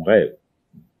interpréter son rêve.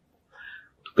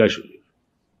 En tout cas,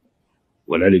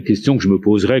 voilà les questions que je me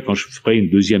poserai quand je ferai une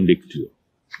deuxième lecture.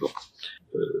 Bon.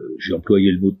 J'ai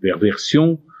employé le mot de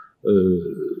perversion,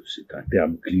 c'est un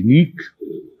terme clinique,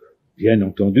 bien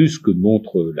entendu, ce que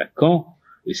montre Lacan,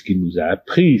 et ce qu'il nous a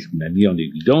appris, ce qu'il a mis en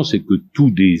évidence, c'est que tout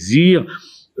désir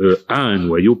a un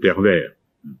noyau pervers.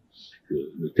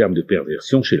 Le terme de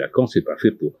perversion chez Lacan, c'est pas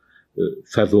fait pour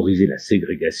favoriser la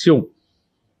ségrégation.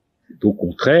 C'est au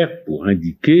contraire pour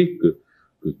indiquer que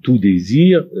tout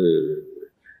désir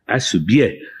a ce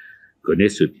biais, connaît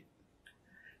ce biais.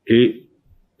 Et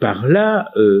par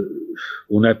là,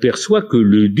 on aperçoit que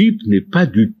l'Oedipe n'est pas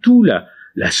du tout la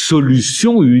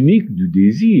solution unique du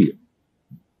désir.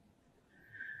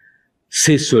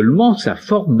 C'est seulement sa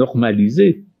forme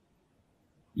normalisée.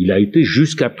 Il a été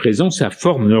jusqu'à présent sa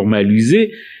forme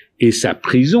normalisée et sa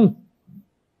prison.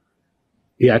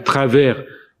 Et à travers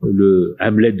le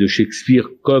Hamlet de Shakespeare,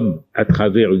 comme à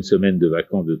travers une semaine de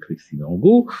vacances de Christine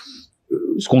Angot,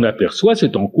 ce qu'on aperçoit,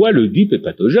 c'est en quoi l'Oedipe est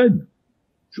pathogène.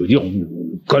 Je veux dire,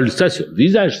 on colle ça sur le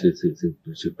visage,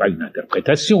 c'est pas une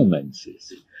interprétation même,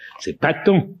 c'est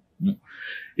patent.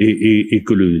 Et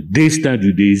que le destin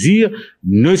du désir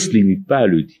ne se limite pas à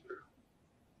l'Oedipe.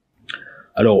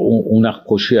 Alors, on a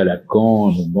reproché à Lacan,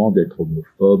 à un moment, d'être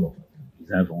homophobe,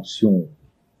 des inventions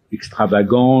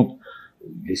extravagantes.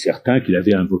 Il est certain qu'il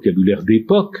avait un vocabulaire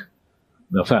d'époque.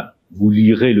 Mais enfin, vous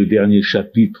lirez le dernier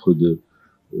chapitre du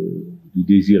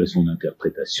désir et son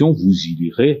interprétation, vous y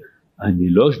lirez un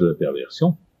éloge de la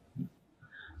perversion.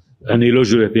 Un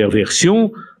éloge de la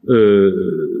perversion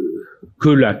que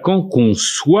Lacan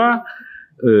conçoit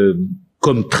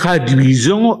comme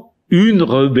traduisant une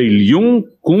rébellion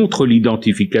contre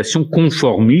l'identification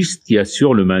conformiste qui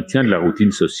assure le maintien de la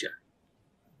routine sociale.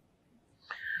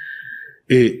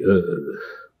 Et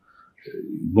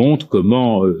il montre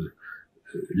comment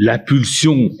la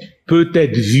pulsion peut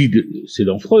être vide, c'est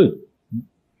dans Freud.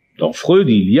 Dans Freud,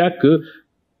 il y a que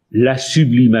la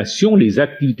sublimation, les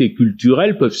activités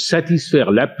culturelles peuvent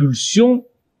satisfaire la pulsion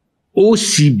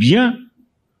aussi bien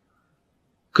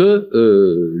que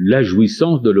la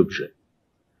jouissance de l'objet.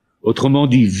 Autrement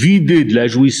dit, vidée de la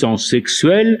jouissance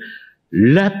sexuelle,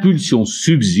 la pulsion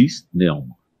subsiste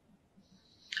néanmoins,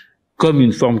 comme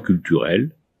une forme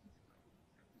culturelle,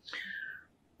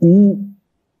 où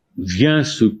vient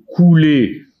se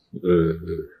couler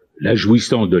la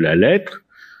jouissance de la lettre,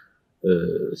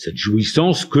 cette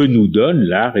jouissance que nous donnent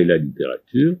l'art et la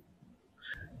littérature,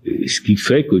 et ce qui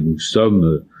fait que nous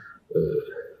sommes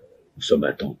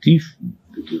attentifs,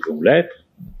 nous devons l'être,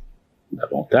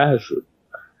 davantage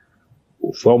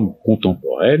aux formes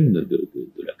contemporaines de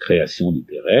la création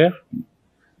littéraire,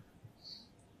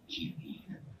 qui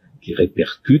qui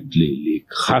répercute les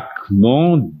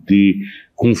craquements des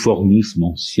conformismes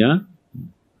anciens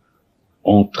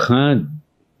en train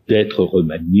d'être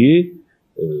remaniés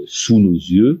sous nos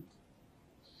yeux.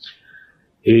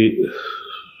 Et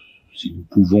si nous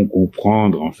pouvons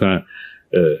comprendre, enfin,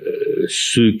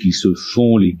 ceux qui se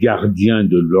font les gardiens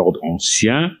de l'ordre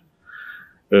ancien,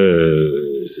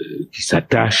 qui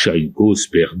s'attachent à une cause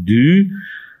perdue,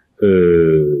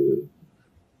 il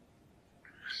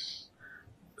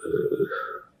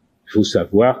faut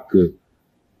savoir que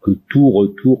tout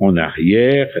retour en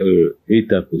arrière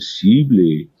est impossible,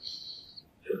 et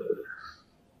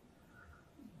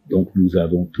donc nous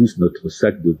avons tous notre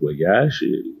sac de voyage,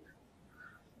 et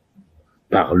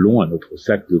parlons à notre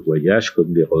sac de voyage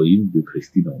comme l'héroïne de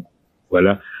Christine Angot.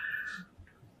 Voilà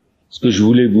ce que je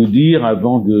voulais vous dire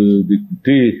avant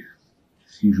d'écouter,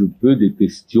 si je peux, des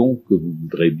questions que vous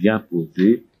voudrez bien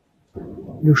poser.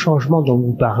 Le changement dont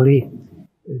vous parlez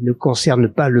ne concerne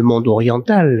pas le monde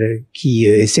oriental qui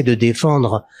essaie de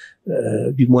défendre,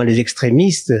 du moins les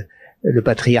extrémistes, le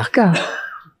patriarcat.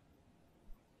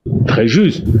 Très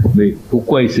juste, mais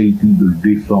pourquoi essayent-ils de le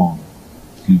défendre?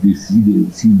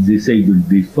 S'ils essayent de le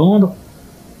défendre,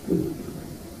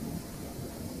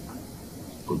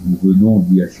 comme nous venons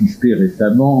d'y assister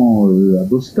récemment à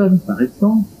Boston, par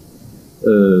exemple,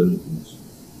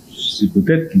 c'est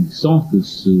peut-être qu'ils sentent que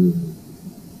ce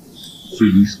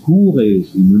discours est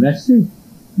menacé,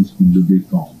 puisqu'ils le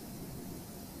défendent.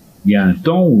 Il y a un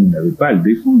temps où on n'avait pas à le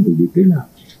défendre, il était là.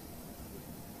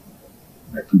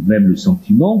 On a tout de même le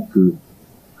sentiment que,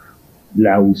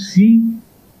 là aussi,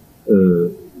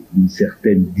 une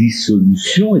certaine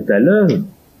dissolution est à l'œuvre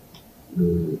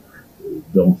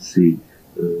dans ces...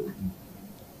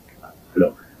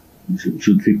 alors,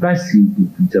 je ne sais pas si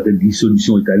une certaine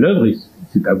dissolution est à l'œuvre, et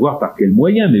c'est à voir par quels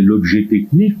moyens, mais l'objet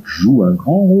technique joue un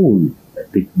grand rôle. La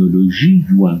technologie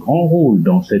joue un grand rôle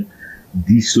dans cette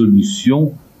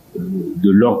dissolution de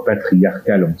l'ordre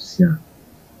patriarcal ancien.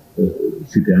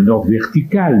 C'était un ordre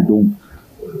vertical, donc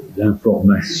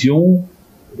l'information,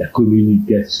 la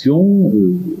communication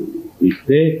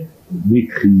était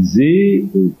maîtrisée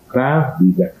par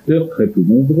des acteurs très peu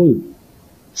nombreux,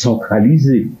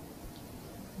 centralisés.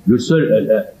 Le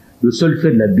seul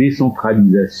fait de la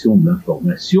décentralisation de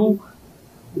l'information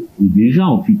est déjà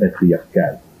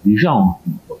antipatriarcal, déjà anti.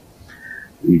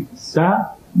 Et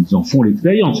ça, ils en font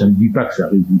l'expérience. Ça ne dit pas que ça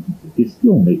résout toutes les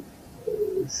questions, mais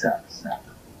ça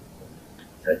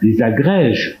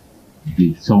désagrège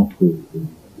des centres,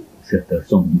 certains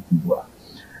centres du pouvoir.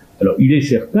 Alors, il est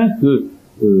certain que,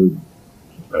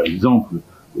 par exemple,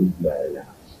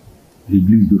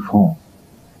 l'Église de France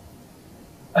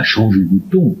a changé de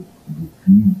ton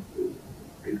depuis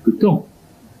quelque temps,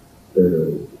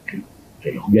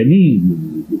 qu'elle organise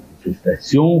des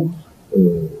manifestations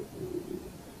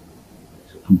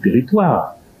sur tout le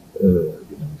territoire,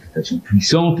 des manifestations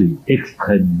puissantes et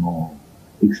extrêmement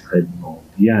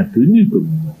bien tenues, comme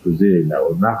on en faisait la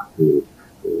remarque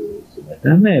ce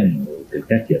matin même.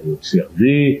 Quelqu'un qui avait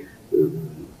observé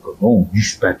comment on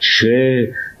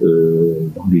dispatchait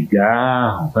dans les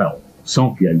gares, enfin, on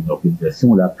sent qu'il y a une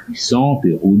organisation là puissante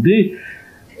et rodée,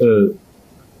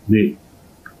 mais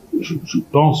je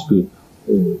pense que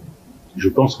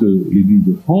l'Église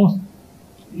de France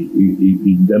est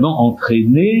évidemment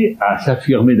entraînée à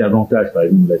s'affirmer davantage, par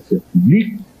exemple, dans la sphère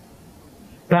publique,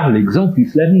 par l'exemple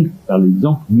islamique, par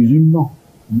l'exemple musulman.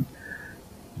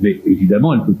 Mais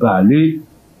évidemment, elle ne peut pas aller,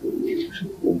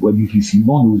 on voit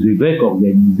difficilement nos évêques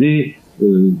organiser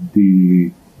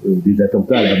des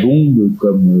attentats à la bombe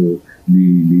comme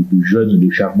les jeunes,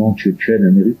 les charmants tchétchènes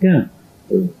américains.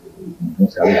 Ils vont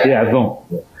s'arrêter avant.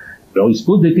 Alors il se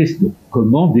pose des questions.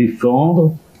 Comment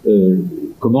défendre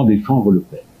le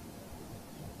père?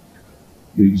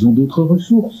 Et ils ont d'autres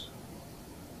ressources.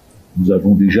 Nous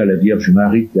avons déjà la Vierge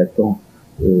Marie qui attend.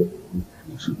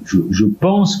 Je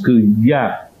pense qu'il y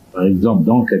a, par exemple,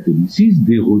 dans le catholicisme,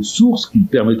 des ressources qui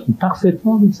permettront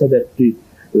parfaitement de s'adapter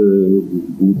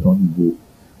au temps nouveau.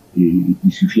 Et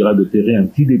il suffira de faire un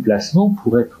petit déplacement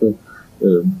pour être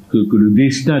que le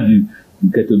destin du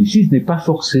catholicisme n'est pas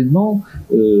forcément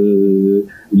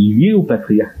lié au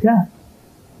patriarcat.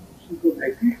 Je suis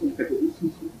convaincu que le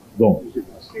catholicisme. Bon. Je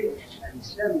pensais à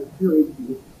l'islam pur et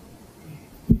dur.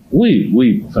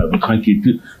 Oui, enfin,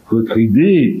 votre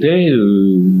idée était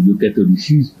le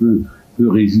catholicisme peut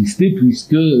résister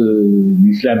puisque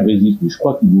l'islam résiste. Mais je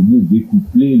crois qu'il vaut mieux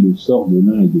découpler le sort de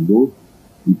l'un et de l'autre,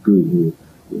 et que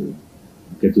le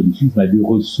catholicisme a des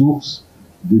ressources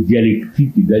de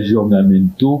dialectique et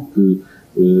d'aggiornamento que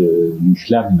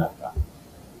l'islam n'a pas.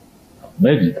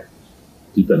 Mais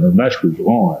c'est un hommage que je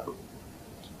rends à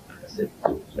cette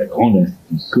la grande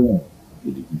institution de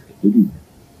l'Église catholique.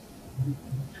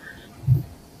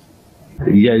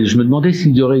 Je me demandais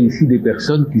s'il y aurait ici des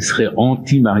personnes qui seraient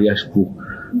anti-mariage pour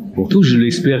tous. Je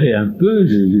l'espérais un peu,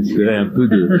 j'espérais un peu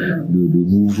de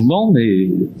mouvement,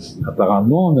 mais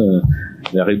apparemment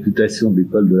la réputation de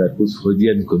l'école de la cause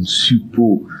freudienne comme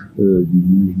suppôt du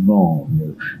mouvement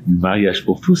du mariage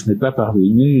pour tous n'est pas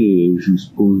parvenue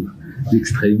jusqu'aux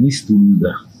extrémistes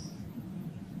toulousains.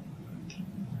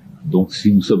 Donc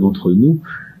si nous sommes entre nous,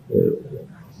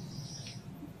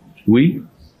 oui.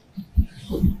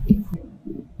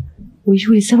 Oui, je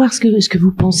voulais savoir ce que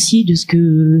vous pensiez de ce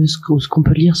qu'on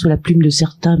peut lire sous la plume de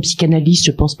certains psychanalystes.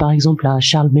 Je pense par exemple à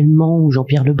Charles Melman ou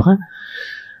Jean-Pierre Lebrun,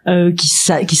 qui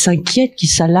s'inquiètent, qui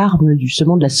s'alarment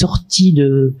justement de la sortie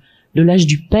de l'âge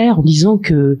du père, en disant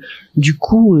que du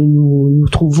coup nous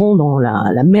trouvons dans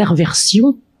la mère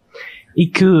version et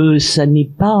que ça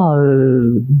n'est pas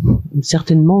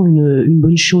certainement une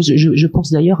bonne chose. Je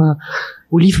pense d'ailleurs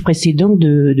au livre précédent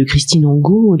de Christine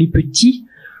Angot, Les Petits,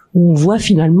 où on voit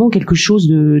finalement quelque chose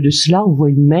de cela. On voit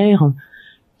une mère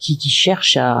qui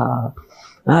cherche à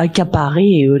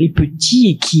accaparer les petits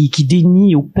et qui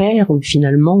dénie au père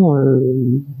finalement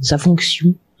sa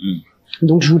fonction.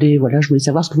 Donc je voulais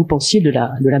savoir ce que vous pensiez de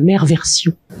la mère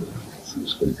version. Je ne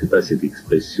connaissais pas cette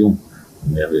expression,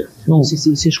 mère version.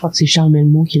 Je crois que c'est Charles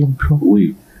Melman qui l'emploie.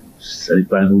 Oui. Ça n'est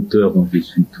pas un auteur dont je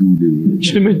suis tous les...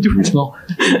 Je me doute.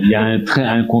 Il y a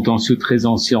un contentieux très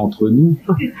ancien entre nous.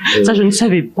 Ça, je ne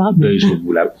savais pas. Mais... je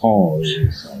vous l'apprends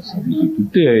sans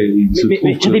difficulté.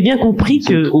 Mais j'avais bien compris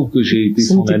que... Je trouve que j'ai été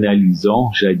son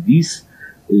analysant jadis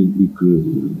et que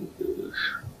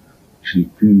j'ai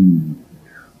pu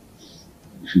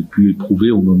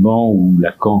éprouver au moment où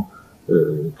Lacan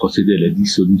procédait à la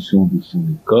dissolution de son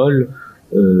école.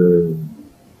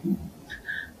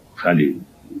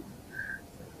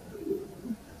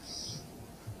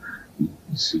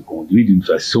 Il s'est conduit d'une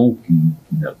façon qui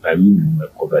n'a pas eu mon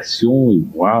approbation, et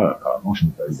moi, apparemment, je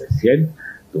n'ai pas eu la sienne.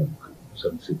 Donc, nous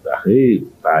sommes séparés,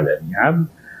 pas à l'amiable.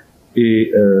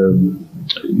 Et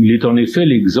il est en effet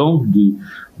l'exemple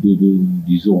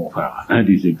disons, enfin, un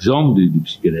des exemples des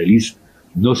psychanalystes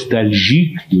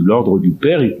nostalgiques de l'ordre du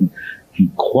père et qui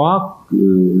croient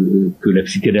que la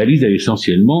psychanalyse a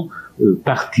essentiellement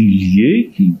partie liée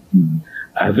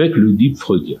avec le l'Oedipe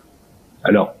freudien.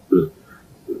 Alors,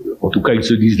 en tout cas, ils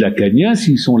se disent lacaniens.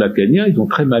 S'ils sont lacaniens, ils ont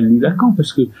très mal lu Lacan,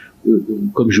 parce que,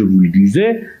 comme je vous le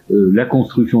disais, la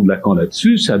construction de Lacan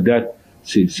là-dessus, ça date,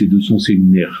 c'est de son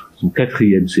séminaire, son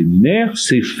 4e séminaire.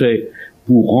 C'est fait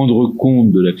pour rendre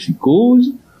compte de la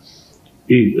psychose,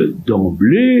 et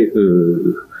d'emblée,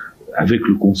 avec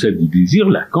le concept du désir,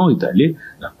 Lacan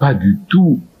n'a pas du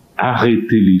tout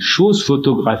arrêté les choses,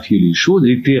 photographié les choses,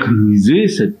 éternisé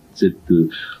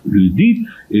l'Oedipe,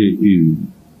 et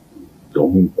dans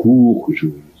mon cours, que je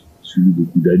suis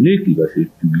beaucoup d'années, qui va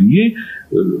être publié,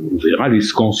 on verra les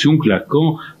scansions que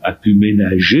Lacan a pu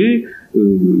ménager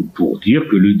pour dire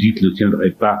que l'Oedipe ne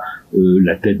tiendrait pas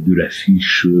la tête de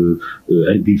l'affiche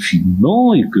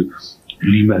indéfiniment, et que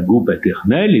l'imago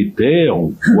paternel était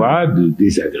en voie de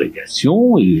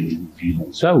désagrégation, et nous vivons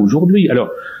ça aujourd'hui. Alors,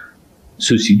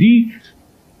 ceci dit,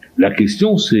 la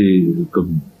question c'est,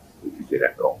 comme disait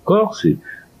Lacan encore, c'est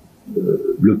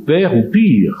le père ou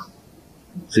pire.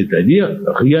 C'est-à-dire,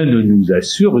 rien ne nous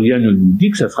assure, rien ne nous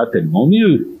dit que ça sera tellement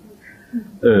mieux.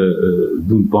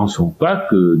 Nous ne pensons pas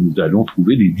que nous allons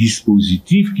trouver des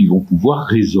dispositifs qui vont pouvoir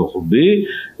résorber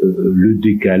le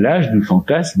décalage du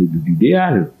fantasme et de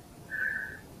l'idéal.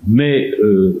 Mais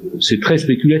c'est très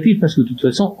spéculatif, parce que de toute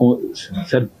façon,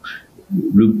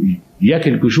 il y a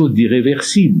quelque chose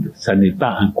d'irréversible. Ça n'est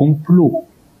pas un complot.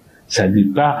 Ça n'est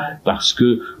pas parce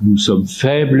que nous sommes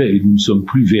faibles et nous ne sommes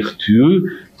plus vertueux,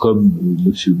 comme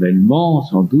M. Melman,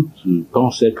 sans doute,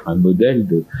 pense être un modèle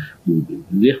de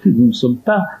vertu. Nous ne sommes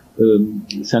pas,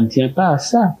 ça ne tient pas à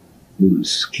ça.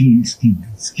 Ce qui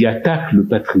attaque le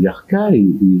patriarcat et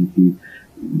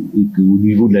qu'au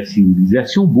niveau de la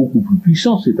civilisation, beaucoup plus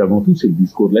puissant, c'est avant tout, c'est le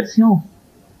discours de la science.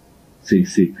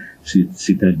 C'est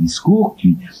un discours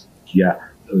qui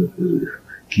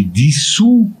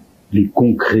dissout les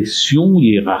concrétions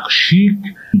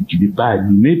hiérarchiques, qui n'est pas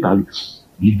animé par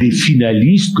l'idée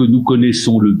finaliste que nous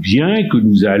connaissons le bien et que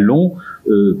nous allons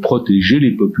protéger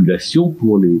les populations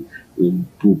pour les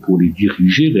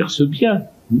diriger vers ce bien.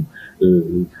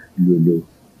 Le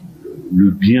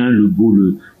bien, le beau,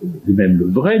 et même le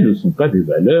vrai ne sont pas des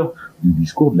valeurs du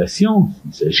discours de la science.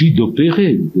 Il s'agit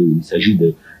d'opérer, il s'agit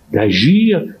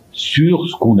d'agir sur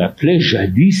ce qu'on appelait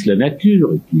jadis la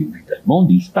nature et qui évidemment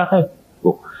disparaît.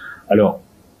 Bon. Alors,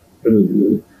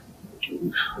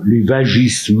 les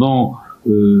vagissements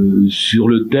sur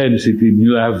le thème c'était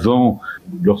mieux avant.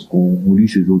 Lorsqu'on lit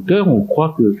ces auteurs, on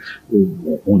croit que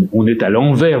on est à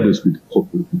l'envers de ce que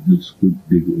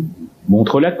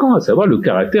montre Lacan, à savoir le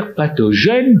caractère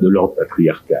pathogène de l'ordre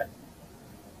patriarcal.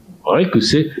 C'est vrai que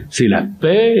c'est la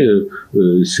paix,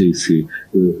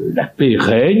 la paix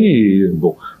règne, et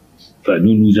bon, enfin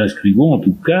nous nous inscrivons en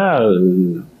tout cas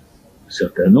un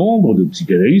certain nombre de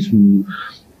psychanalystes.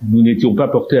 Nous n'étions pas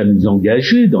portés à nous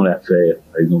engager dans l'affaire,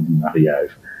 par exemple, du mariage.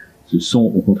 Ce sont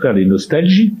au contraire les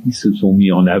nostalgiques qui se sont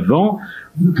mis en avant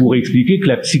pour expliquer que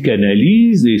la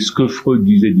psychanalyse et ce que Freud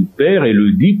disait du père et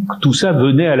l'Oedipe, tout ça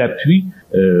venait à l'appui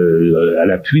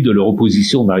de leur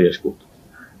opposition au mariage pour tous.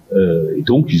 Et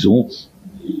donc il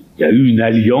y a eu une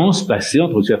alliance passée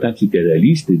entre certains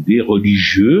psychanalystes et des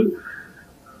religieux.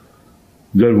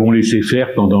 Nous avons laissé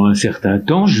faire pendant un certain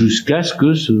temps jusqu'à ce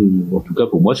que, en tout cas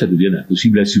pour moi, ça devienne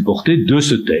impossible à supporter de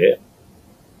se taire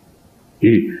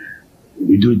et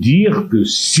de dire que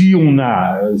si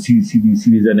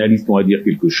les analystes ont à dire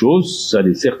quelque chose, ça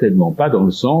n'est certainement pas dans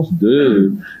le sens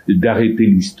d'arrêter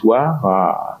l'histoire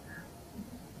à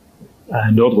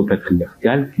un ordre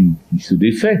patriarcal qui se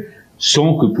défait,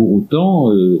 sans que pour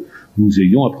autant nous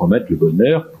ayons à promettre le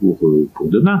bonheur pour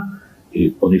demain.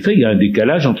 Et en effet, il y a un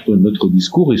décalage entre notre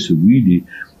discours et celui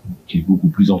qui est beaucoup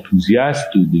plus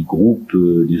enthousiaste des groupes,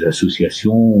 des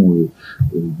associations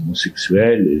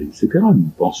homosexuelles, etc. Nous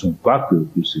ne pensons pas que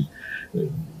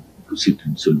c'est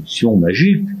une solution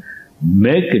magique,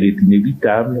 mais qu'elle est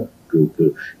inévitable,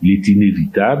 il est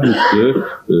inévitable que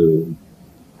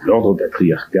l'ordre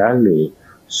patriarcal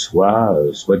soit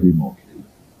démantelé.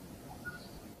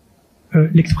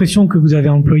 L'expression que vous avez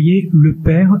employée, le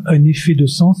père, un effet de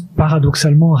sens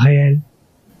paradoxalement réel.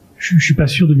 Je suis pas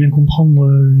sûr de bien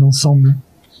comprendre l'ensemble.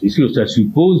 C'est sûr, ça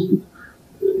suppose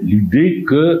l'idée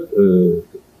que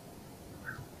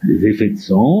les effets de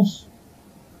sens,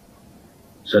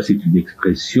 ça c'est une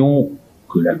expression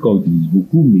que Lacan utilise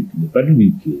beaucoup, mais qui n'est pas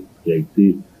lui, qui a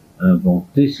été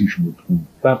inventée, si je ne me trompe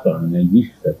pas, par un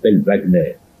linguiste qui s'appelle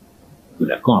Wagner, que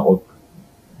Lacan a repris.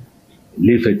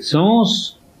 L'effet de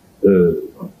sens,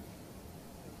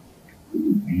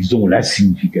 disons la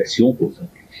signification pour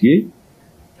simplifier,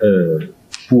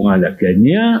 pour un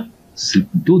lacanien, c'est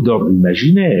plutôt d'ordre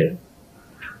imaginaire.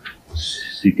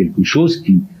 C'est quelque chose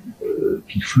qui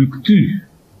fluctue,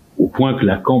 au point que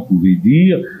Lacan pouvait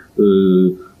dire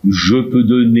je peux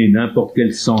donner n'importe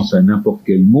quel sens à n'importe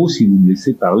quel mot si vous me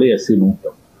laissez parler assez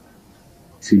longtemps.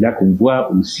 C'est là qu'on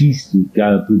voit aussi ce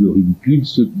cas un peu de ridicule,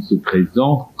 ceux qui se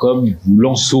présentent comme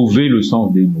voulant sauver le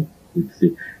sens des mots.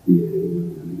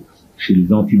 Chez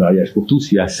les anti-mariage pour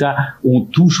tous, il y a ça, on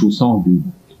touche au sens des mots.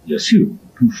 Bien sûr, on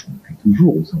touche depuis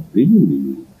toujours au sens des mots.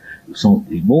 Le sens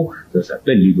des mots, ça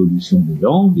s'appelle l'évolution des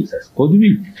langues et ça se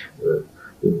produit.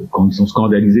 Quand ils sont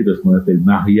scandalisés parce qu'on appelle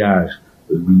mariage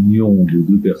l'union de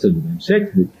deux personnes du même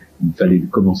sexe, il fallait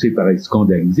commencer par être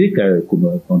scandalisé à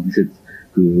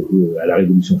la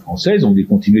Révolution française, on est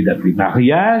continué d'appeler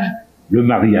mariage le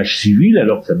mariage civil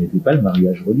alors que ça n'était pas le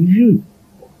mariage religieux.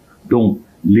 Donc,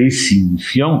 les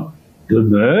signifiants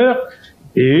demeurent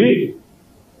et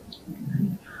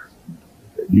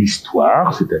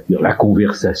l'histoire, c'est-à-dire la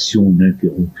conversation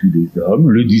ininterrompue des hommes,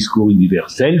 le discours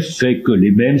universel, fait que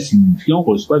les mêmes signifiants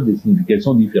reçoivent des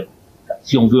significations différentes.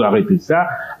 Si on veut arrêter ça,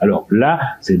 alors là,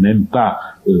 c'est même pas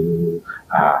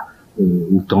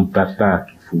au temps de papa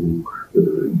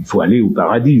il faut aller au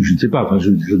paradis. Je ne sais pas. Enfin,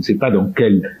 je ne sais pas dans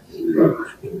quel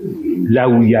là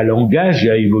où il y a langage, il y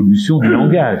a évolution du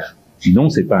langage. Sinon,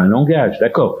 c'est pas un langage.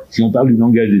 D'accord. Si on parle du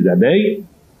langage des abeilles,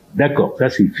 d'accord, ça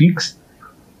c'est fixe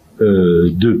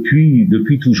depuis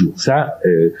toujours. Ça,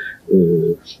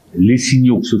 les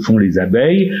signaux que se font les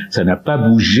abeilles, ça n'a pas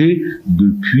bougé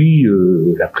depuis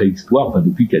la préhistoire, enfin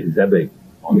depuis qu'il y a des abeilles.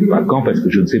 On n'est pas quand, parce que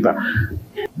je ne sais pas.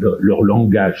 Leur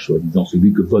langage, soi-disant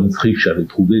celui que von Frisch avait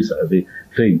trouvé, ça avait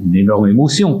fait une énorme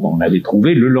émotion quand on avait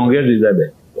trouvé le langage des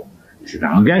abeilles. Bon. C'est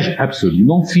un langage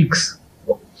absolument fixe.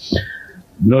 Bon.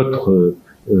 Notre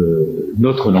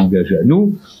langage à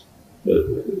nous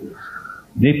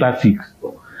n'est pas fixe.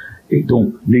 Bon. Et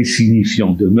donc, les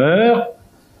signifiants demeurent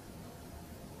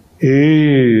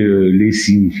et les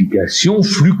significations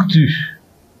fluctuent.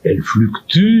 Elles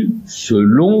fluctuent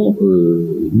selon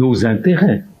nos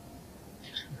intérêts.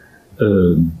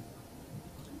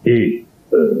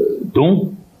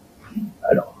 Donc,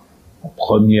 alors, en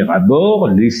premier abord,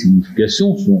 les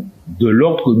significations sont de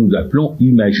l'ordre que nous appelons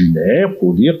imaginaire,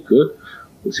 pour dire que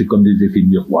c'est comme des effets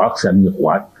miroirs, ça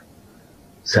miroite,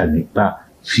 ça n'est pas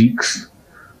fixe.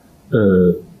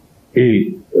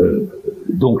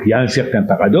 Donc il y a un certain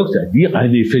paradoxe, c'est-à-dire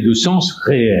un effet de sens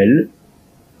réel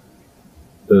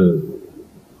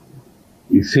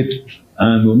Et c'est à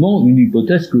un moment une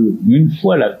hypothèse que, une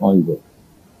fois Lacan évoque,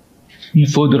 il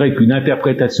faudrait qu'une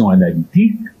interprétation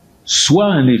analytique soit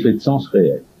un effet de sens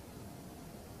réel.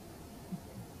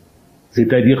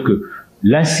 C'est-à-dire que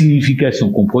la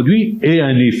signification qu'on produit ait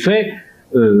un effet,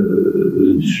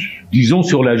 disons,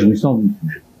 sur la jouissance du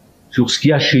sujet, sur ce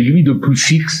qu'il y a chez lui de plus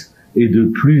fixe et de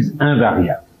plus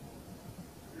invariable.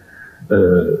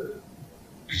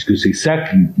 Puisque c'est ça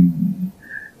qui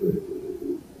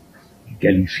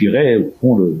qualifierait, au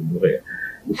fond, le réel.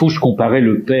 Au fond, je comparais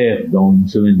le père dans Une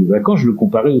semaine de vacances, je le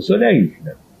comparais au soleil,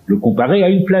 finalement. Je le comparais à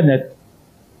une planète,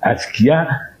 à ce qu'il y a,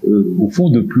 au fond,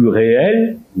 de plus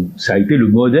réel. Ça a été le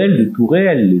modèle de tout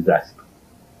réel, les astres.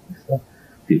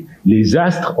 Les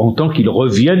astres, en tant qu'ils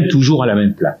reviennent toujours à la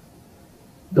même place.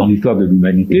 Dans l'histoire de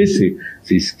l'humanité,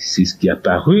 c'est ce qui a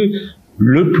paru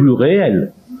le plus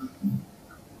réel.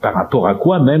 Par rapport à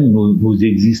quoi même nos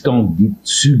existences dites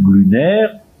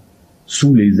sublunaires,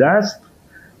 sous les astres,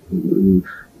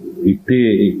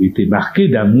 étaient marquées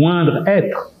d'un moindre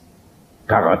être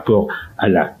par rapport à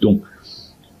l'acte. Donc,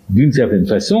 d'une certaine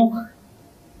façon,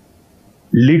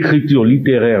 l'écriture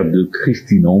littéraire de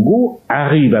Christine Angot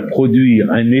arrive à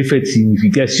produire un effet de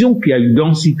signification qui a une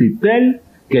densité telle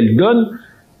qu'elle donne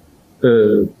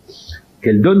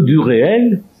du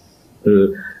réel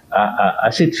à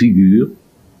cette figure,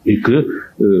 et que,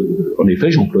 en effet,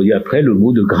 j'employais après le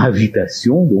mot de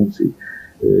gravitation. Donc, c'est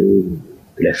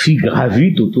la fille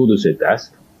gravite autour de cet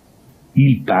astre.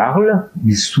 Il parle,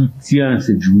 il soutient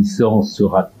cette jouissance, ce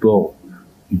rapport.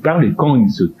 Il parle, et quand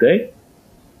il se tait,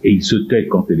 et il se tait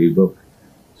quand elle évoque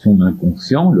son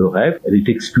inconscient, le rêve, elle est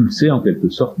expulsée en quelque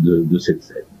sorte de cette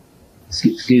scène. Ce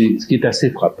qui est assez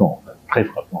frappant, très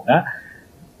frappant là,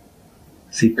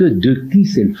 c'est que de qui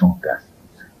c'est le fantasme?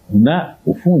 On a,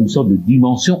 au fond, une sorte de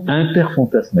dimension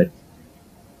interfantasmatique.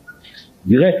 Je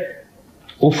dirais,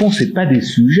 au fond, c'est pas des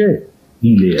sujets,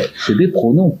 il et elle, c'est des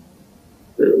pronoms.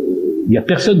 Il n'y a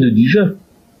personne ne dit je.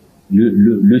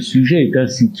 Le sujet est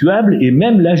insituable, et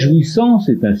même la jouissance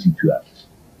est insituable.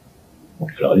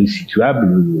 Donc, alors, elle est situable,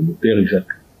 le père et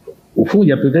Jacques. Au fond, il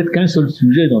n'y a peut-être qu'un seul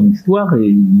sujet dans l'histoire et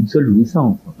une seule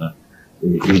jouissance.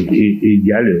 Et il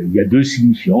y a deux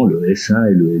signifiants, le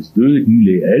S1 et le S2, il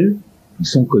et elle, qui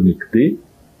sont connectés.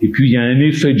 Et puis, il y a un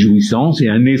effet de jouissance et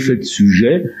un effet de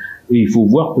sujet, et il faut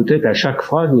voir peut-être à chaque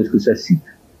phrase où est-ce que ça cite.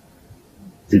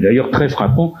 C'est d'ailleurs très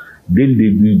frappant, dès le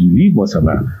début du livre, moi ça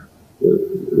m'a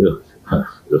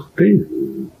heurté,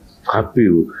 frappé.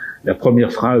 La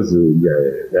première phrase,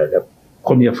 la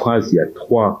première phrase, il y a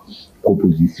 3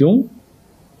 propositions,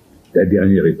 la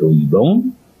dernière est au Liban,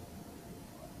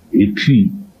 et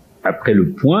puis, après le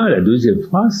point, la deuxième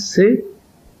phrase, c'est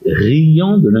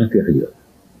riant de l'intérieur.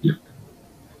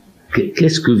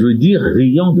 Qu'est-ce que veut dire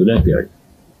riant de l'intérieur?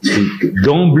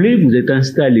 D'emblée, vous êtes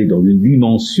installé dans une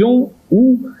dimension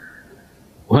où,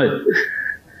 ouais,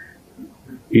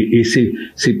 et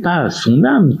c'est pas son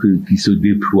âme qui se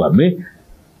déploie, mais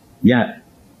il y a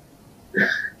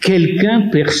quelqu'un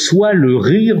perçoit le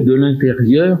rire de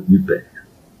l'intérieur du père.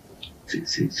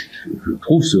 Je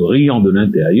trouve ce riant de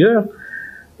l'intérieur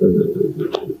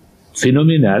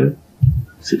phénoménal.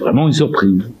 C'est vraiment une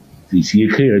surprise. Si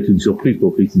écrire est une surprise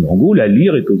pour Christine Angot, la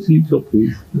lire est aussi une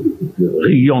surprise. Le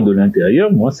riant de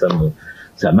l'intérieur, moi, ça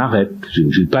m'arrête.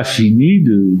 J'ai pas fini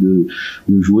de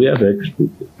jouer avec, je trouve.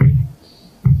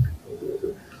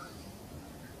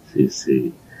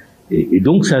 Et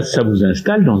donc ça vous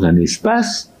installe dans un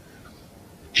espace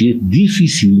qui est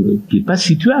difficile, qui est pas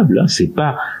situable. Hein. C'est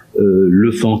pas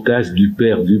le fantasme du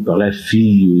père vu par la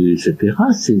fille, etc.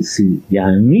 Il y a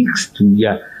un mixte où il y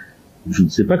a, je ne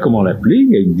sais pas comment l'appeler, il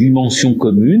y a une dimension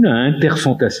commune,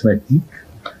 interfantasmatique,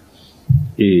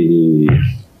 et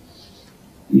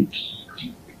qui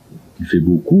fait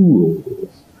beaucoup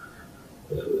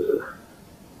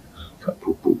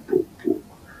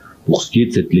pour ce qui est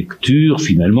de cette lecture.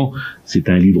 Finalement, c'est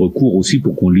un livre court aussi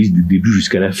pour qu'on lise du début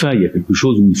jusqu'à la fin. Il y a quelque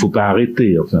chose où il ne faut pas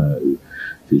arrêter. Enfin,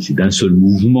 c'est d'un seul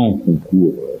mouvement qu'on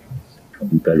court d'un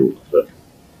bout à l'autre. Enfin,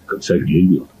 comme ça, je l'ai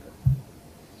lu.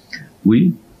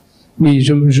 Oui. Oui,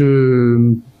 je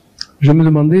me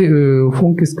demandais, au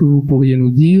fond, qu'est-ce que vous pourriez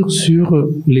nous dire sur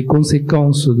les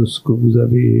conséquences de ce que vous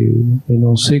avez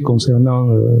énoncé concernant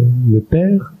le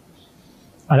père,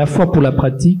 à la fois pour la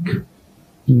pratique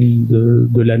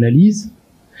de l'analyse,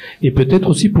 et peut-être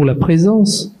aussi pour la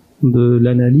présence de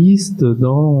l'analyste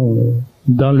dans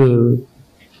le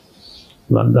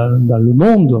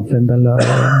monde, enfin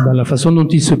dans la façon dont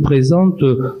il se présente,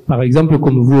 par exemple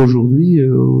comme vous aujourd'hui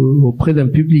auprès d'un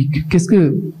public.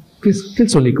 Quelles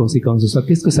sont les conséquences de ça?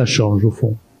 Qu'est-ce que ça change au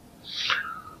fond?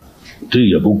 Écoutez,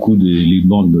 il y a beaucoup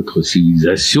d'éléments de notre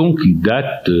civilisation qui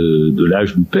datent de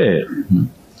l'âge du père,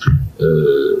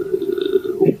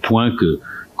 au point que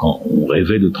quand on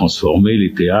rêvait de transformer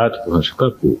les théâtres, enfin, je sais pas,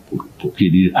 pour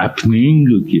qu'il y ait des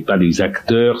happenings, qu'il n'y ait pas les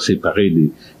acteurs séparés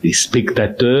des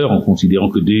spectateurs, en considérant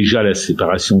que déjà la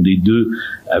séparation des deux,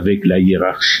 avec la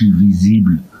hiérarchie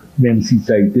visible, même si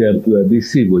ça a été un peu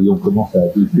abaissé, voyons comment ça a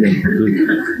abaissé un peu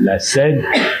la scène,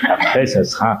 après ça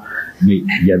sera... Mais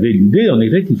il y avait l'idée, en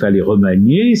effet, qu'il fallait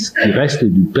remanier ce qui reste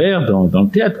du père dans le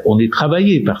théâtre. On est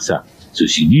travaillé par ça.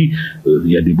 Ceci dit, il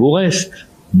y a des beaux restes.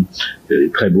 Des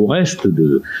très beaux restes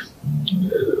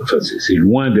enfin, c'est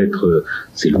loin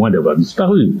d'avoir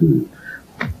disparu.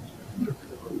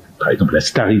 Par exemple, la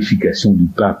starification du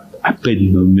pape, à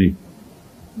peine nommé.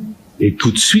 Et tout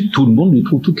de suite, tout le monde lui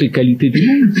trouve toutes les qualités du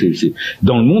monde. C'est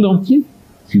dans le monde entier.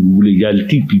 Si vous voulez, il y a le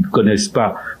type, ils ne connaissent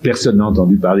pas, personne n'a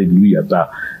entendu parler de lui, à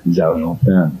part les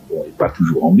Argentins, bon, et pas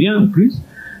toujours en bien en plus.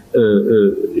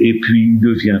 Et puis il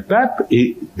devient pape,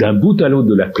 et d'un bout à l'autre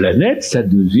de la planète, ça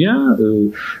devient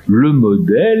le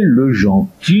modèle, le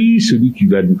gentil, celui qui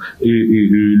va nous... Et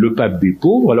le pape des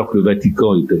pauvres, alors que le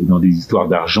Vatican est dans des histoires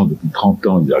d'argent depuis 30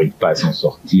 ans, ils n'arrivent pas à s'en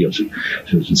sortir.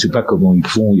 Je ne sais pas comment ils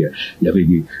font. Il y avait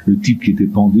le type qui était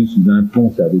pendu sous un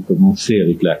pont, ça avait commencé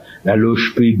avec la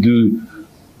loge P2.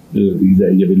 Il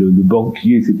y avait le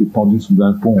banquier, s'était pendu sous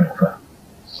un pont, enfin,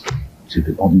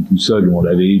 s'était pendu tout seul, on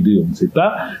l'avait aidé, on ne sait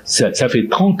pas. Ça fait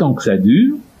 30 ans que ça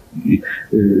dure,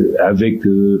 avec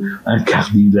un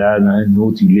cardinal, un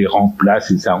autre, il les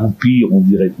remplace et ça empire, on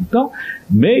dirait tout le temps.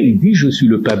 Mais il dit, je suis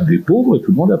le pape des pauvres, et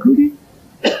tout le monde applaudit.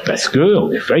 Parce que,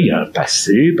 en effet, il y a un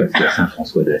passé, parce qu'il y a Saint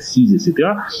François d'Assise, etc.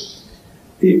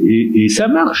 Et ça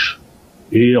marche.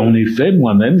 Et en effet,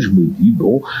 moi-même, je me dis,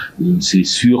 bon, c'est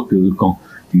sûr que quand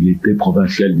il était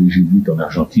provincial des Jésuites en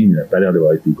Argentine, il n'a pas l'air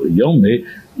d'avoir été brillant, mais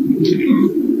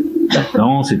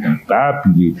maintenant c'est un pape,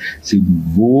 c'est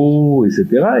nouveau, etc.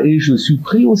 Et je suis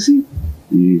pris aussi,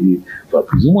 enfin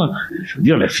plus ou moins. Je veux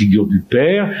dire, la figure du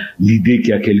père, l'idée qu'il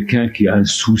y a quelqu'un qui a un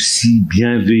souci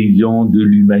bienveillant de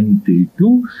l'humanité et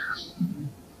tout,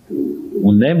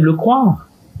 on aime le croire.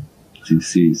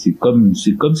 C'est comme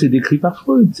c'est décrit par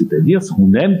Freud, c'est-à-dire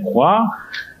on aime croire.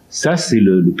 Ça, c'est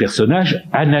le personnage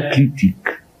anaclytique.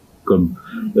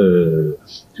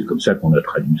 C'est comme ça qu'on a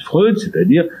traduit Freud,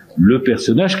 c'est-à-dire le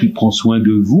personnage qui prend soin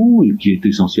de vous et qui est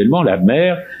essentiellement la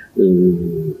mère,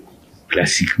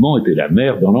 classiquement était la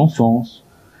mère dans l'enfance.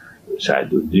 Ça a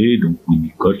donné, donc,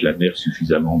 Winnicott, la mère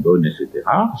suffisamment bonne, etc.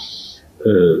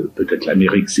 Peut-être la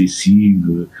mère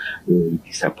excessive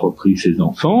qui s'approprie ses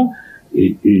enfants,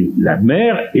 et la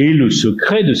mère est le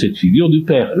secret de cette figure du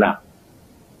père, là.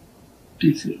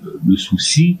 C'est le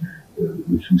souci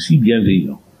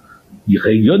bienveillant. Il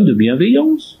rayonne de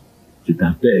bienveillance. C'est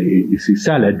un père, et c'est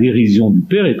ça, la dérision du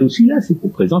père est aussi là, c'est qu'on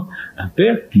présente un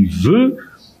père qui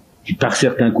par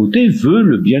certains côtés veut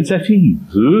le bien de sa fille,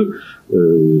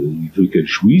 il veut qu'elle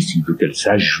jouisse, il veut qu'elle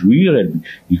sache jouir,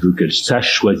 il veut qu'elle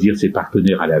sache choisir ses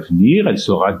partenaires à l'avenir, elle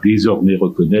saura désormais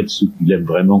reconnaître ceux qu'il aime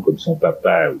vraiment comme son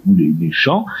papa ou les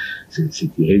méchants, c'est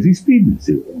irrésistible.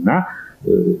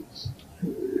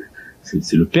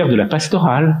 C'est le père de la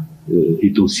pastorale,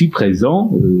 est aussi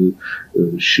présent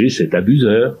chez cet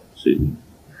abuseur.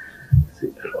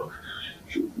 Alors,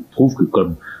 je trouve que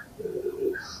comme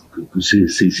c'est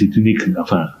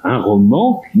un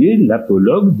roman qui est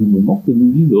l'apologue du moment que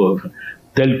nous vivons,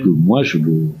 tel que moi je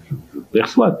le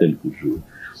perçois, tel que je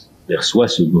perçois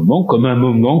ce moment comme un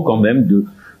moment quand même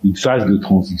d'une phase de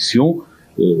transition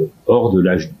hors de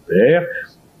l'âge du père.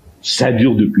 Ça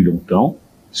dure depuis longtemps.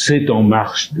 C'est en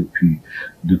marche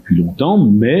depuis longtemps,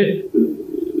 mais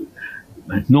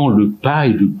maintenant le pas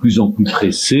est de plus en plus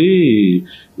pressé et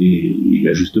il y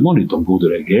a justement les tambours de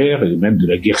la guerre et même de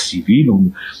la guerre civile.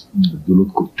 De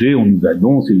l'autre côté, on nous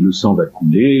annonce et le sang va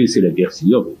couler, c'est la guerre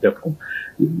civile.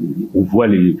 On voit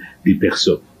des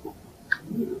personnes.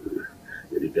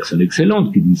 Il y a des personnes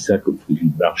excellentes qui disent ça comme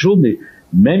Brigitte Bardot, mais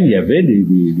même il y avait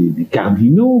des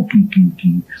cardinaux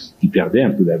qui perdaient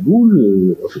un peu la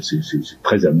boule. Enfin, c'est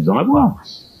très amusant à voir.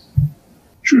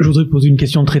 Je voudrais poser une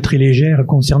question très très légère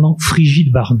concernant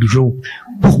Brigitte Bardot.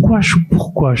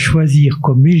 Pourquoi choisir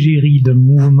comme égérie d'un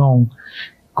mouvement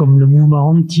comme le mouvement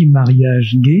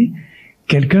anti-mariage gay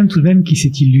quelqu'un tout de même qui s'est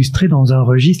illustré dans un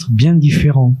registre bien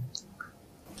différent?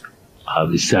 Ah,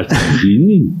 mais ça, c'est le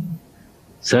génie.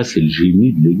 Ça, c'est le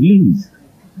génie de l'Église.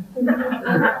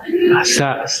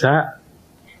 Ah, ça,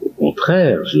 au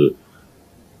contraire, je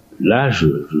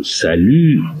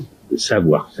salue le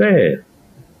savoir-faire.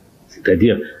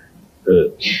 C'est-à-dire,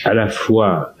 à la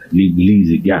fois,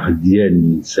 l'Église est gardienne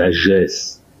d'une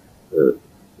sagesse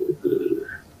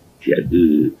qui a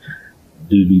de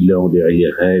 2000 ans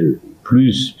derrière elle,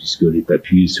 plus, puisqu'elle est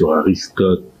appuyée sur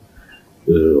Aristote,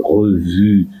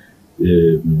 revue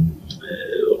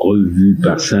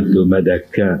par saint Thomas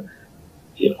d'Aquin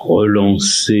et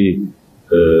relancée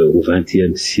au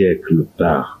XXe siècle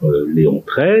par Léon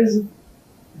XIII.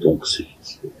 Donc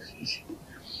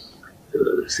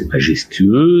c'est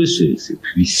majestueux, c'est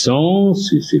puissant,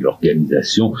 c'est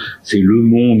l'organisation, c'est le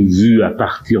monde vu à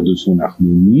partir de son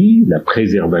harmonie, la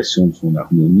préservation de son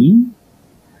harmonie.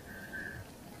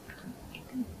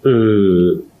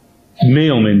 Mais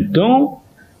en même temps,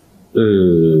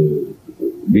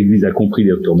 l'Église a compris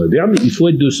les auteurs modernes, il faut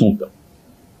être de son temps.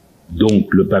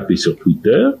 Donc le pape est sur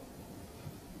Twitter.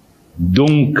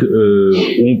 Donc on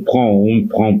ne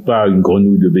prend pas une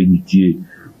grenouille de bénitier,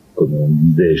 comme on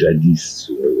disait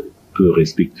jadis peu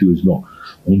respectueusement.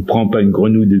 On ne prend pas une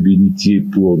grenouille de bénitier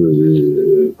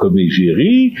comme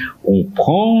égérie, on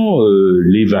prend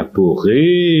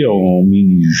l'évaporée en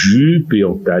mini-jupe et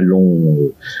en talons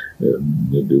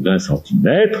de 20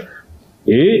 cm,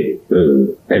 et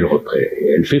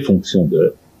elle fait fonction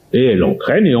d'eux, et elle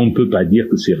entraîne, et on ne peut pas dire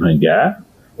que c'est ringard,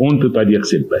 on ne peut pas dire que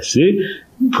c'est le passé,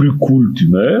 plus cool tu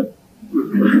meurs.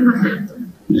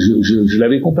 Je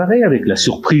l'avais comparé avec la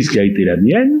surprise qui a été la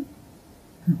mienne,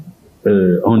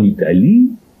 en Italie,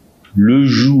 le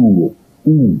jour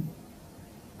où,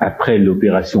 après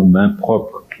l'opération main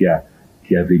propre qui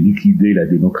avait liquidé la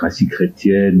démocratie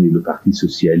chrétienne et le parti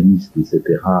socialiste, etc.,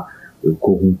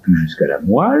 corrompu jusqu'à la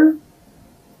moelle,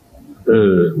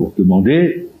 on se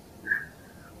demandait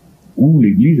où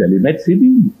l'Église allait mettre ses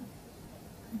billes.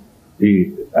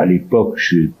 Et à l'époque,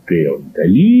 j'étais en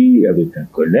Italie avec un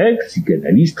collègue,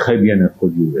 psychanalyste, très bien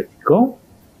introduit au Vatican,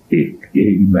 et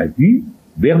il m'a dit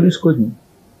Berlusconi.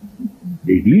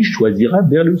 L'Église choisira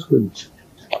Berlusconi. C'est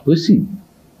pas possible.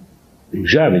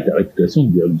 Déjà, avec la réputation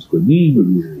de Berlusconi,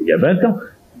 il y a 20 ans.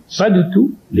 Pas du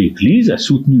tout. L'Église a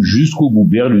soutenu jusqu'au bout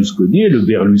Berlusconi, et le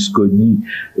Berlusconi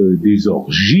des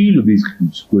orgies, le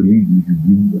Berlusconi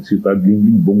c'est pas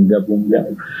bonga.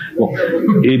 Bon.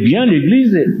 Eh bien,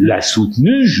 l'Église l'a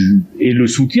soutenu et le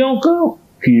soutient encore,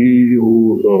 qui est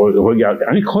regard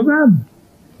incroyable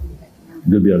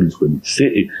de Berlusconi.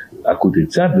 À côté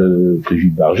de ça,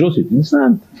 Brigitte Bardot, c'est une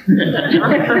sainte.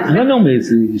 Non, mais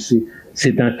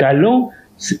c'est un talent.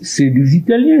 C'est les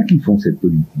Italiens qui font cette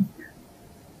politique.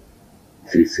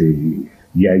 Il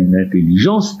y a une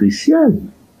intelligence spéciale,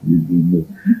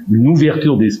 une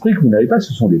ouverture d'esprit que vous n'avez pas.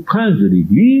 Ce sont des princes de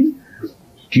l'Église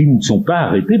qui ne sont pas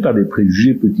arrêtés par des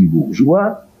préjugés petits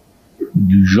bourgeois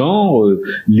du genre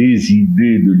les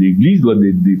idées de l'Église doivent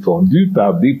être défendues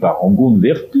par des parangons de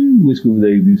vertu. Où est-ce que vous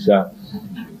avez vu ça?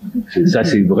 Ça,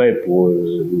 c'est vrai pour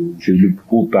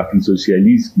le parti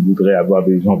socialiste qui voudrait avoir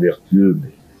des gens vertueux, mais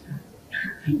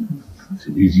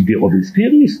c'est des idées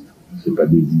robespierristes, c'est pas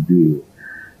des idées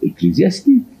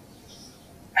ecclésiastiques.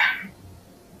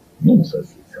 Non, ça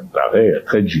me paraît un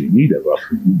trait de génie d'avoir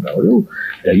fait Barlow.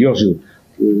 D'ailleurs,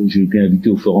 j'ai été invité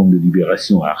au Forum de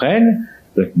Libération à Rennes.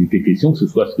 Il était question que ce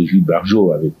soit Brigitte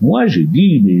Bardot avec moi. J'ai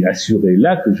dit, mais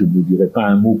assurez-la que je ne dirai pas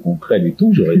un mot contre elle et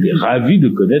tout. J'aurais été ravi de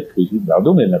connaître Brigitte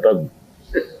Bardot, mais elle n'a pas vu.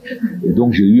 Et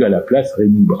donc j'ai eu à la place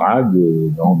Rémi Brague,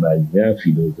 normalien,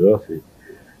 philosophe, et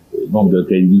membre de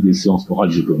l'Académie des sciences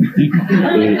morales et politiques.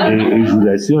 Et je vous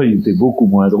assure, il était beaucoup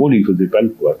moins drôle, il faisait pas le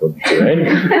poids. Tandis que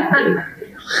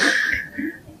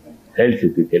elle,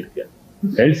 c'était quelqu'un.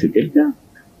 Elle, c'est quelqu'un.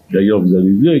 D'ailleurs, vous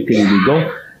avez vu avec quelle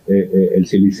élégance elle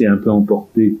s'est laissée un peu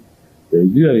emporter. Vous avez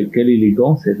vu avec quelle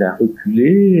élégance elle a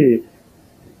reculé.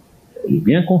 Elle est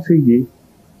bien conseillée.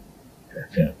 Elle a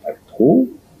fait un pas trop.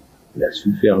 Elle a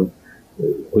su faire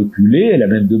reculer. Elle a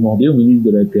même demandé au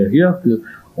ministre de l'Intérieur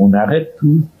qu'on arrête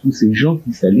tous ces gens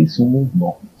qui salissent son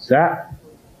mouvement. Ça,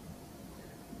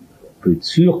 on peut être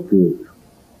sûr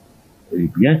qu'elle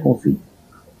est bien conseillée.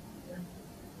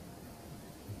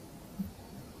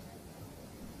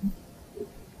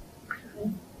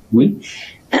 Oui.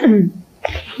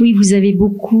 Oui, vous avez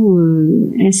beaucoup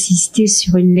insisté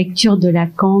sur une lecture de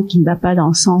Lacan qui ne va pas dans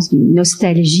le sens d'une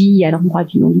nostalgie à l'endroit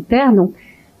du nom du père. Donc,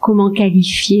 comment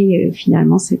qualifier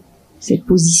finalement cette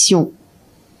position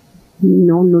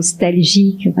non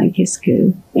nostalgique? Enfin, qu'est-ce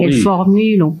que elle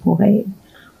formule? On pourrait.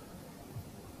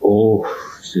 Oh,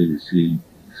 c'est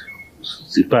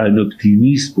pas un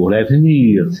optimisme pour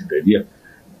l'avenir. C'est-à-dire,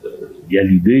 il y a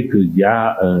l'idée qu'il y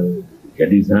a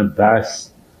des impasses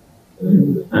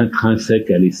intrinsèque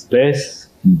à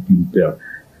l'espèce qui me perd.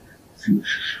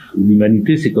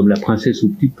 L'humanité, c'est comme la princesse au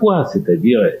petit pois,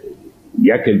 c'est-à-dire il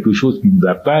y a quelque chose qui ne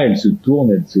va pas, elle se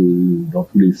tourne, dans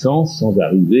tous les sens sans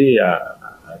arriver à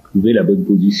trouver la bonne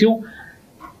position.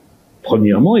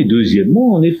 Premièrement, et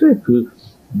deuxièmement, en effet, que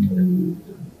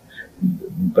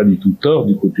pas du tout tort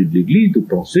du côté de l'Église de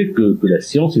penser que la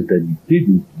science est habitée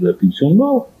de la pulsion de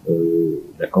mort.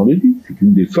 Lacan le dit, c'est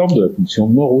une des formes de la pulsion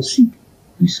de mort aussi,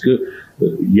 puisque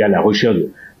il y a la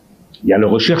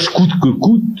recherche coûte que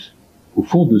coûte, au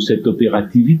fond, de cette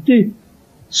opérativité,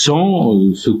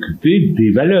 sans s'occuper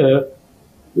des valeurs.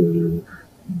 Le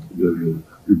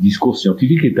discours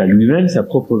scientifique est à lui-même sa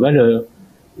propre valeur.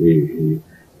 Et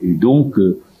donc,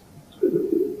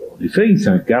 en effet, il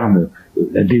s'incarne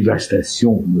la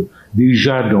dévastation.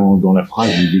 Déjà dans la phrase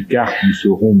de Descartes, nous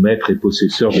serons maîtres et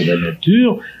possesseurs de la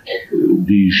nature,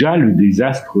 déjà le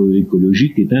désastre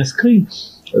écologique est inscrit.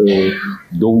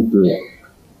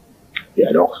 Et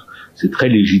alors, c'est très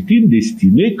légitime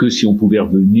d'estimer que si on pouvait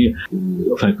revenir,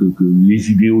 que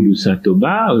les idéaux de saint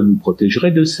Thomas nous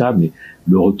protégeraient de ça, mais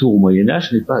le retour au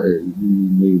Moyen-Âge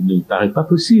ne paraît pas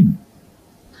possible.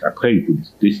 Après, il faut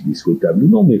discuter s'il est souhaitable ou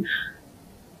non, mais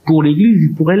pour l'Église,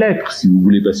 il pourrait l'être, si vous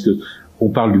voulez, parce que on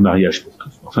parle du mariage pour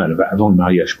tous. Enfin, avant le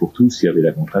mariage pour tous, il y avait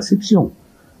la contraception.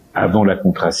 Avant la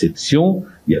contraception,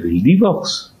 il y avait le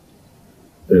divorce.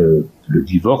 Le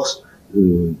divorce,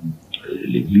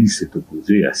 l'Église s'est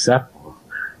opposée à ça,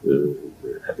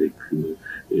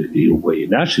 et au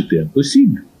Moyen-Âge, c'était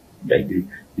impossible. Il y a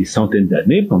des centaines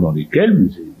d'années pendant lesquelles une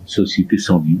société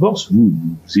sans divorce, vous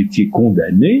étiez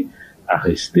condamné à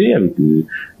rester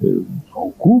en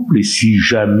couple, et si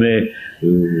jamais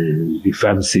les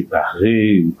femmes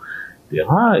séparées, etc.,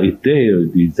 étaient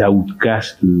des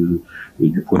outcasts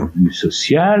du point de vue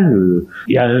social.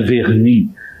 Il y a un vernis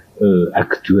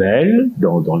actuel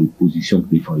dans les positions que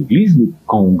défend l'Église, mais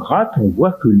quand on gratte, on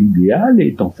voit que l'idéal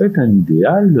est en fait un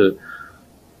idéal,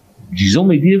 disons,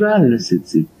 médiéval.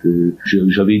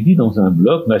 J'avais dit dans un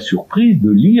blog ma surprise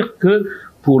de lire que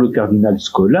pour le cardinal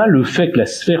Scola, le fait que la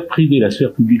sphère privée et la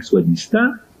sphère publique soient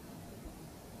distinctes,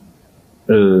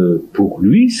 pour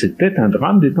lui, c'était un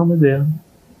drame des temps modernes.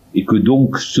 Et que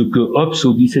donc, ce que Hobbes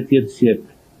au XVIIe siècle,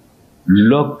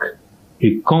 Locke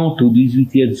et Kant au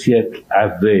XVIIIe siècle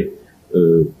avaient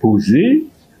posé,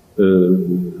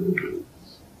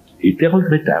 était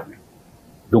regrettable.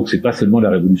 Donc, c'est pas seulement la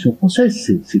Révolution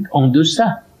française, c'est en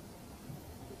deçà.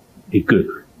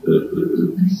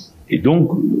 Et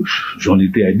donc, j'en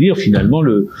étais à dire, finalement,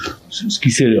 ce qui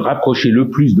s'est rapproché le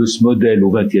plus de ce modèle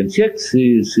au XXe siècle,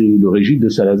 c'est le régime de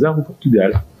Salazar au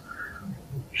Portugal.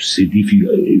 C'est difficile,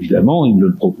 évidemment, il ne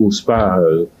le propose pas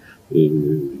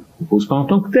en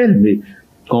tant que tel, mais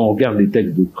quand on regarde les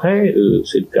textes de près,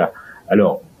 c'est le cas.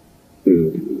 Alors,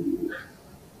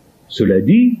 cela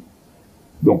dit,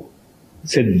 donc,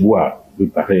 cette voie me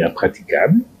paraît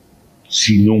impraticable,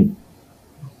 sinon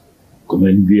comme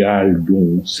un idéal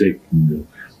dont on sait qu'il ne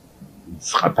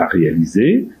sera pas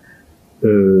réalisé.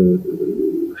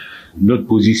 Notre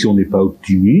position n'est pas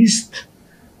optimiste.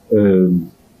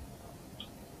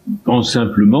 Pense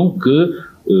simplement que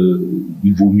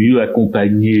il vaut mieux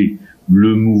accompagner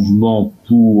le mouvement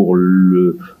pour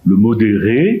le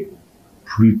modérer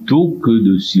plutôt que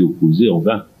de s'y opposer en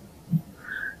vain.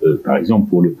 Par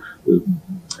exemple,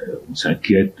 on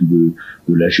s'inquiète de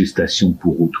la gestation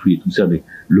pour autrui et tout ça, mais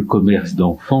le commerce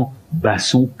d'enfants bat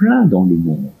son plein dans le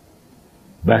monde.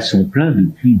 Bat son plein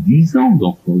depuis 10 ans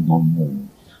dans le monde.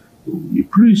 Et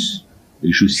plus.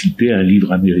 Et je citais un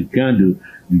livre américain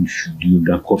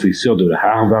d'un professeur de la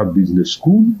Harvard Business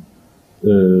School,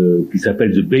 qui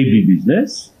s'appelle The Baby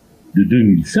Business, de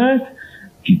 2005,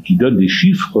 qui donne des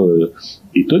chiffres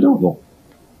étonnants. Donc,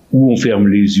 où on ferme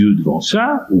les yeux devant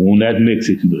ça, où on admet que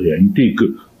c'est une réalité, et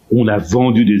que on a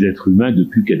vendu des êtres humains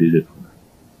depuis qu'il y a des êtres humains.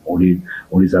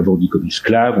 On les a vendus comme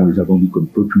esclaves, on les a vendus comme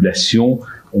population,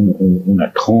 on a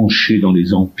tranché dans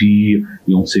les empires,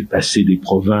 et on s'est passé des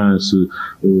provinces,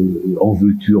 en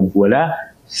veux-tu, en voilà.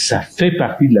 Ça fait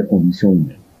partie de la condition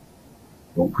humaine.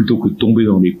 Donc plutôt que de tomber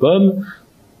dans les pommes,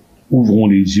 ouvrons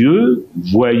les yeux,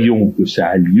 voyons que ça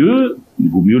a lieu, il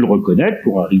vaut mieux le reconnaître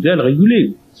pour arriver à le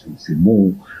réguler. C'est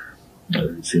mon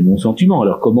sentiment.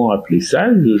 Alors comment appeler ça?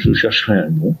 Je chercherai un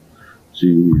nom.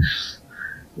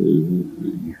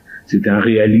 C'est un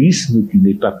réalisme qui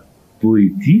n'est pas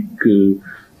poétique,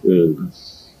 de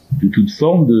toute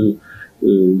forme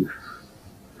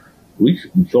oui, c'est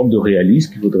une forme de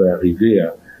réalisme qu'il faudrait arriver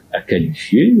à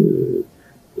qualifier.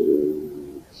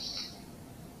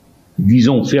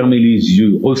 Disons, fermer les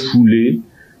yeux, refouler,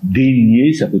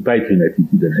 dénier, ça peut pas être une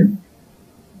attitude analytique.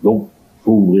 Donc,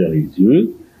 faut ouvrir les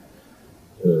yeux,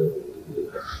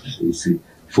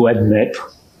 faut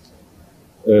admettre,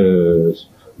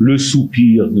 le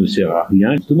soupir ne sert à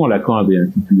rien. Justement, Lacan avait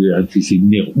intitulé un de ses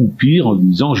séminaires « Ou pire » en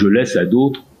disant « Je laisse à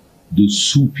d'autres de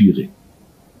soupirer ».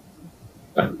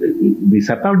 Mais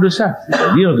ça parle de ça,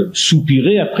 c'est-à-dire de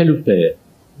soupirer après le père.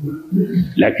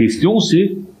 La question,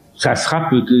 c'est, ça sera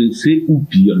peut-être, c'est ou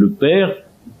pire, le père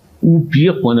ou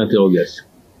pire, point d'interrogation.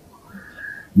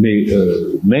 Mais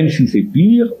même si c'est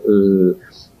pire,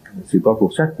 c'est pas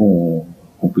pour ça qu'on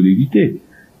peut l'éviter.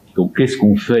 Donc qu'est-ce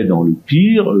qu'on fait dans le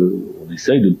pire? On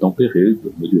essaye de le tempérer, de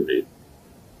le modérer.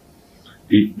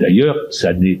 Et d'ailleurs,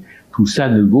 tout ça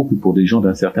ne vaut que pour des gens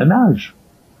d'un certain âge.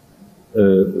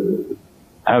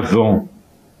 Avant,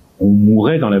 on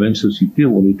mourait dans la même société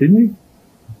où on était né.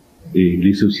 Et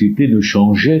les sociétés ne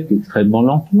changeaient qu'extrêmement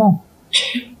lentement.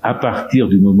 À partir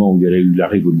du moment où il y a eu la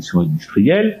révolution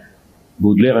industrielle,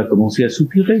 Baudelaire a commencé à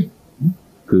soupirer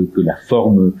que la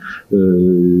forme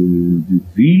d'une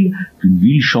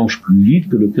ville change plus vite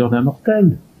que le cœur d'un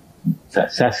mortel.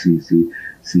 Ça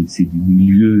c'est du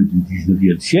milieu du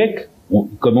 19e siècle. On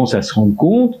commence à se rendre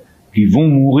compte qu'ils vont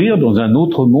mourir dans un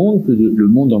autre monde que le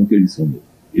monde dans lequel ils sont nés.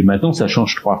 Et maintenant, ça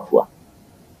change 3 fois.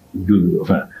 Bon.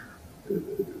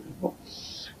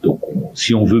 Donc,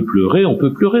 si on veut pleurer, on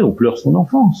peut pleurer. On pleure son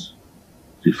enfance.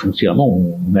 C'est foncièrement,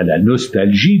 on a la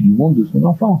nostalgie du monde de son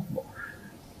enfance. Bon.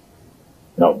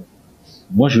 Alors,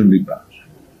 moi, je ne l'ai pas.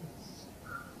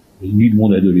 Ni de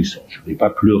mon adolescence. Je ne vais pas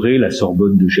pleurer la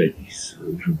Sorbonne de jadis.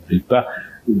 Je ne vais pas.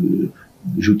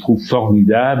 Je trouve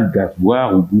formidable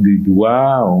d'avoir au bout des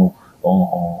doigts,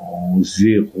 en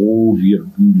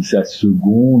 0,5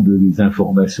 seconde, les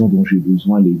informations dont j'ai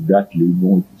besoin, les dates, les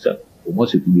noms et tout ça. Pour moi,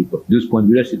 c'est une époque. De ce point de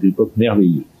vue-là, c'est une époque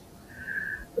merveilleuse.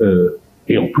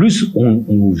 Et en plus,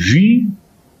 on vit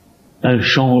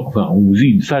on vit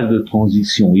une phase de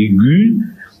transition aiguë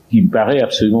qui me paraît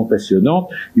absolument passionnante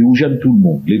et où j'aime tout le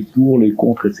monde, les pour, les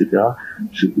contre, etc.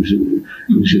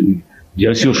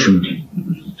 Bien sûr, je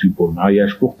suis pour le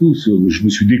mariage pour tous. Je me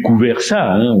suis découvert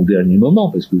ça au dernier moment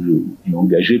parce que je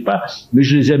m'engageais pas, mais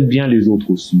je les aime bien les autres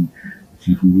aussi.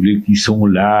 Si vous voulez, qui sont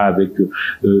là avec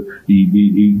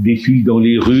ils défilent dans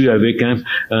les rues avec un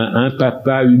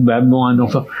papa, une maman, un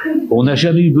enfant. On n'a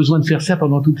jamais eu besoin de faire ça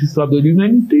pendant toute l'histoire de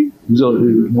l'humanité.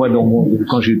 Moi,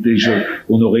 quand j'étais jeune,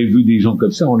 on aurait vu des gens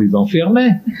comme ça, on les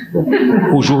enfermait. Bon.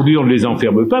 Aujourd'hui, on ne les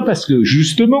enferme pas parce que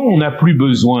justement, on n'a plus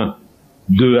besoin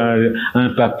un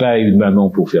papa et une maman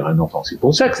pour faire un enfant. C'est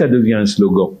pour ça que ça devient un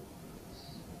slogan.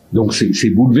 Donc c'est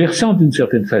bouleversant d'une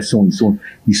certaine façon.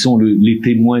 Ils sont les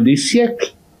témoins des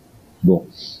siècles. Bon,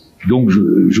 donc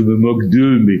je me moque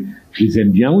d'eux, mais je les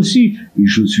aime bien aussi. Et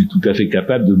je suis tout à fait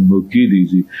capable de me moquer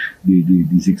des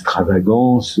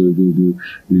extravagances,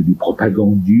 des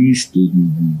propagandistes,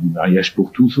 du mariage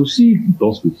pour tous aussi, qui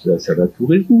pensent que ça va tout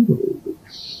résoudre.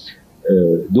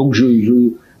 Donc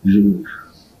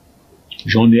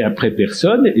j'en ai après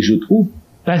personne et je trouve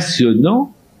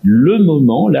passionnant le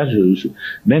moment, là,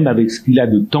 même avec ce qu'il a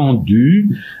de tendu,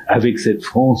 avec cette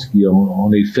France qui,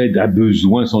 en effet, a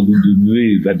besoin sans doute de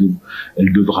muer,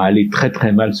 elle devra aller très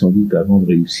très mal sans doute avant de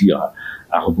réussir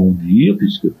à rebondir,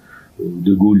 puisque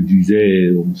De Gaulle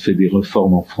disait, on fait des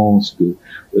réformes en France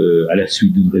à la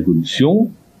suite d'une révolution.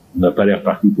 On n'a pas l'air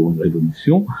parti pour une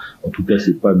révolution. En tout cas,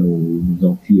 c'est pas nos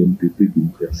anti-MPP qui vont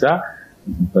faire ça.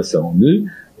 Ils n'ont pas ça en eux.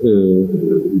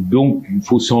 Donc, il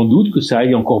faut sans doute que ça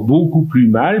aille encore beaucoup plus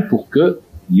mal pour qu'il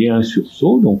y ait un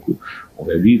sursaut. Donc, on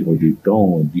va vivre des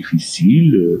temps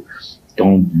difficiles,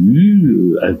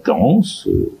 tendus, intenses.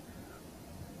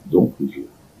 Donc,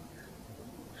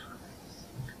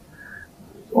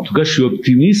 en tout cas, je suis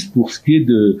optimiste pour ce qui est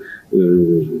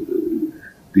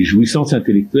des jouissances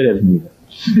intellectuelles à venir.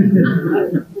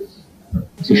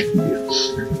 Si je puis dire.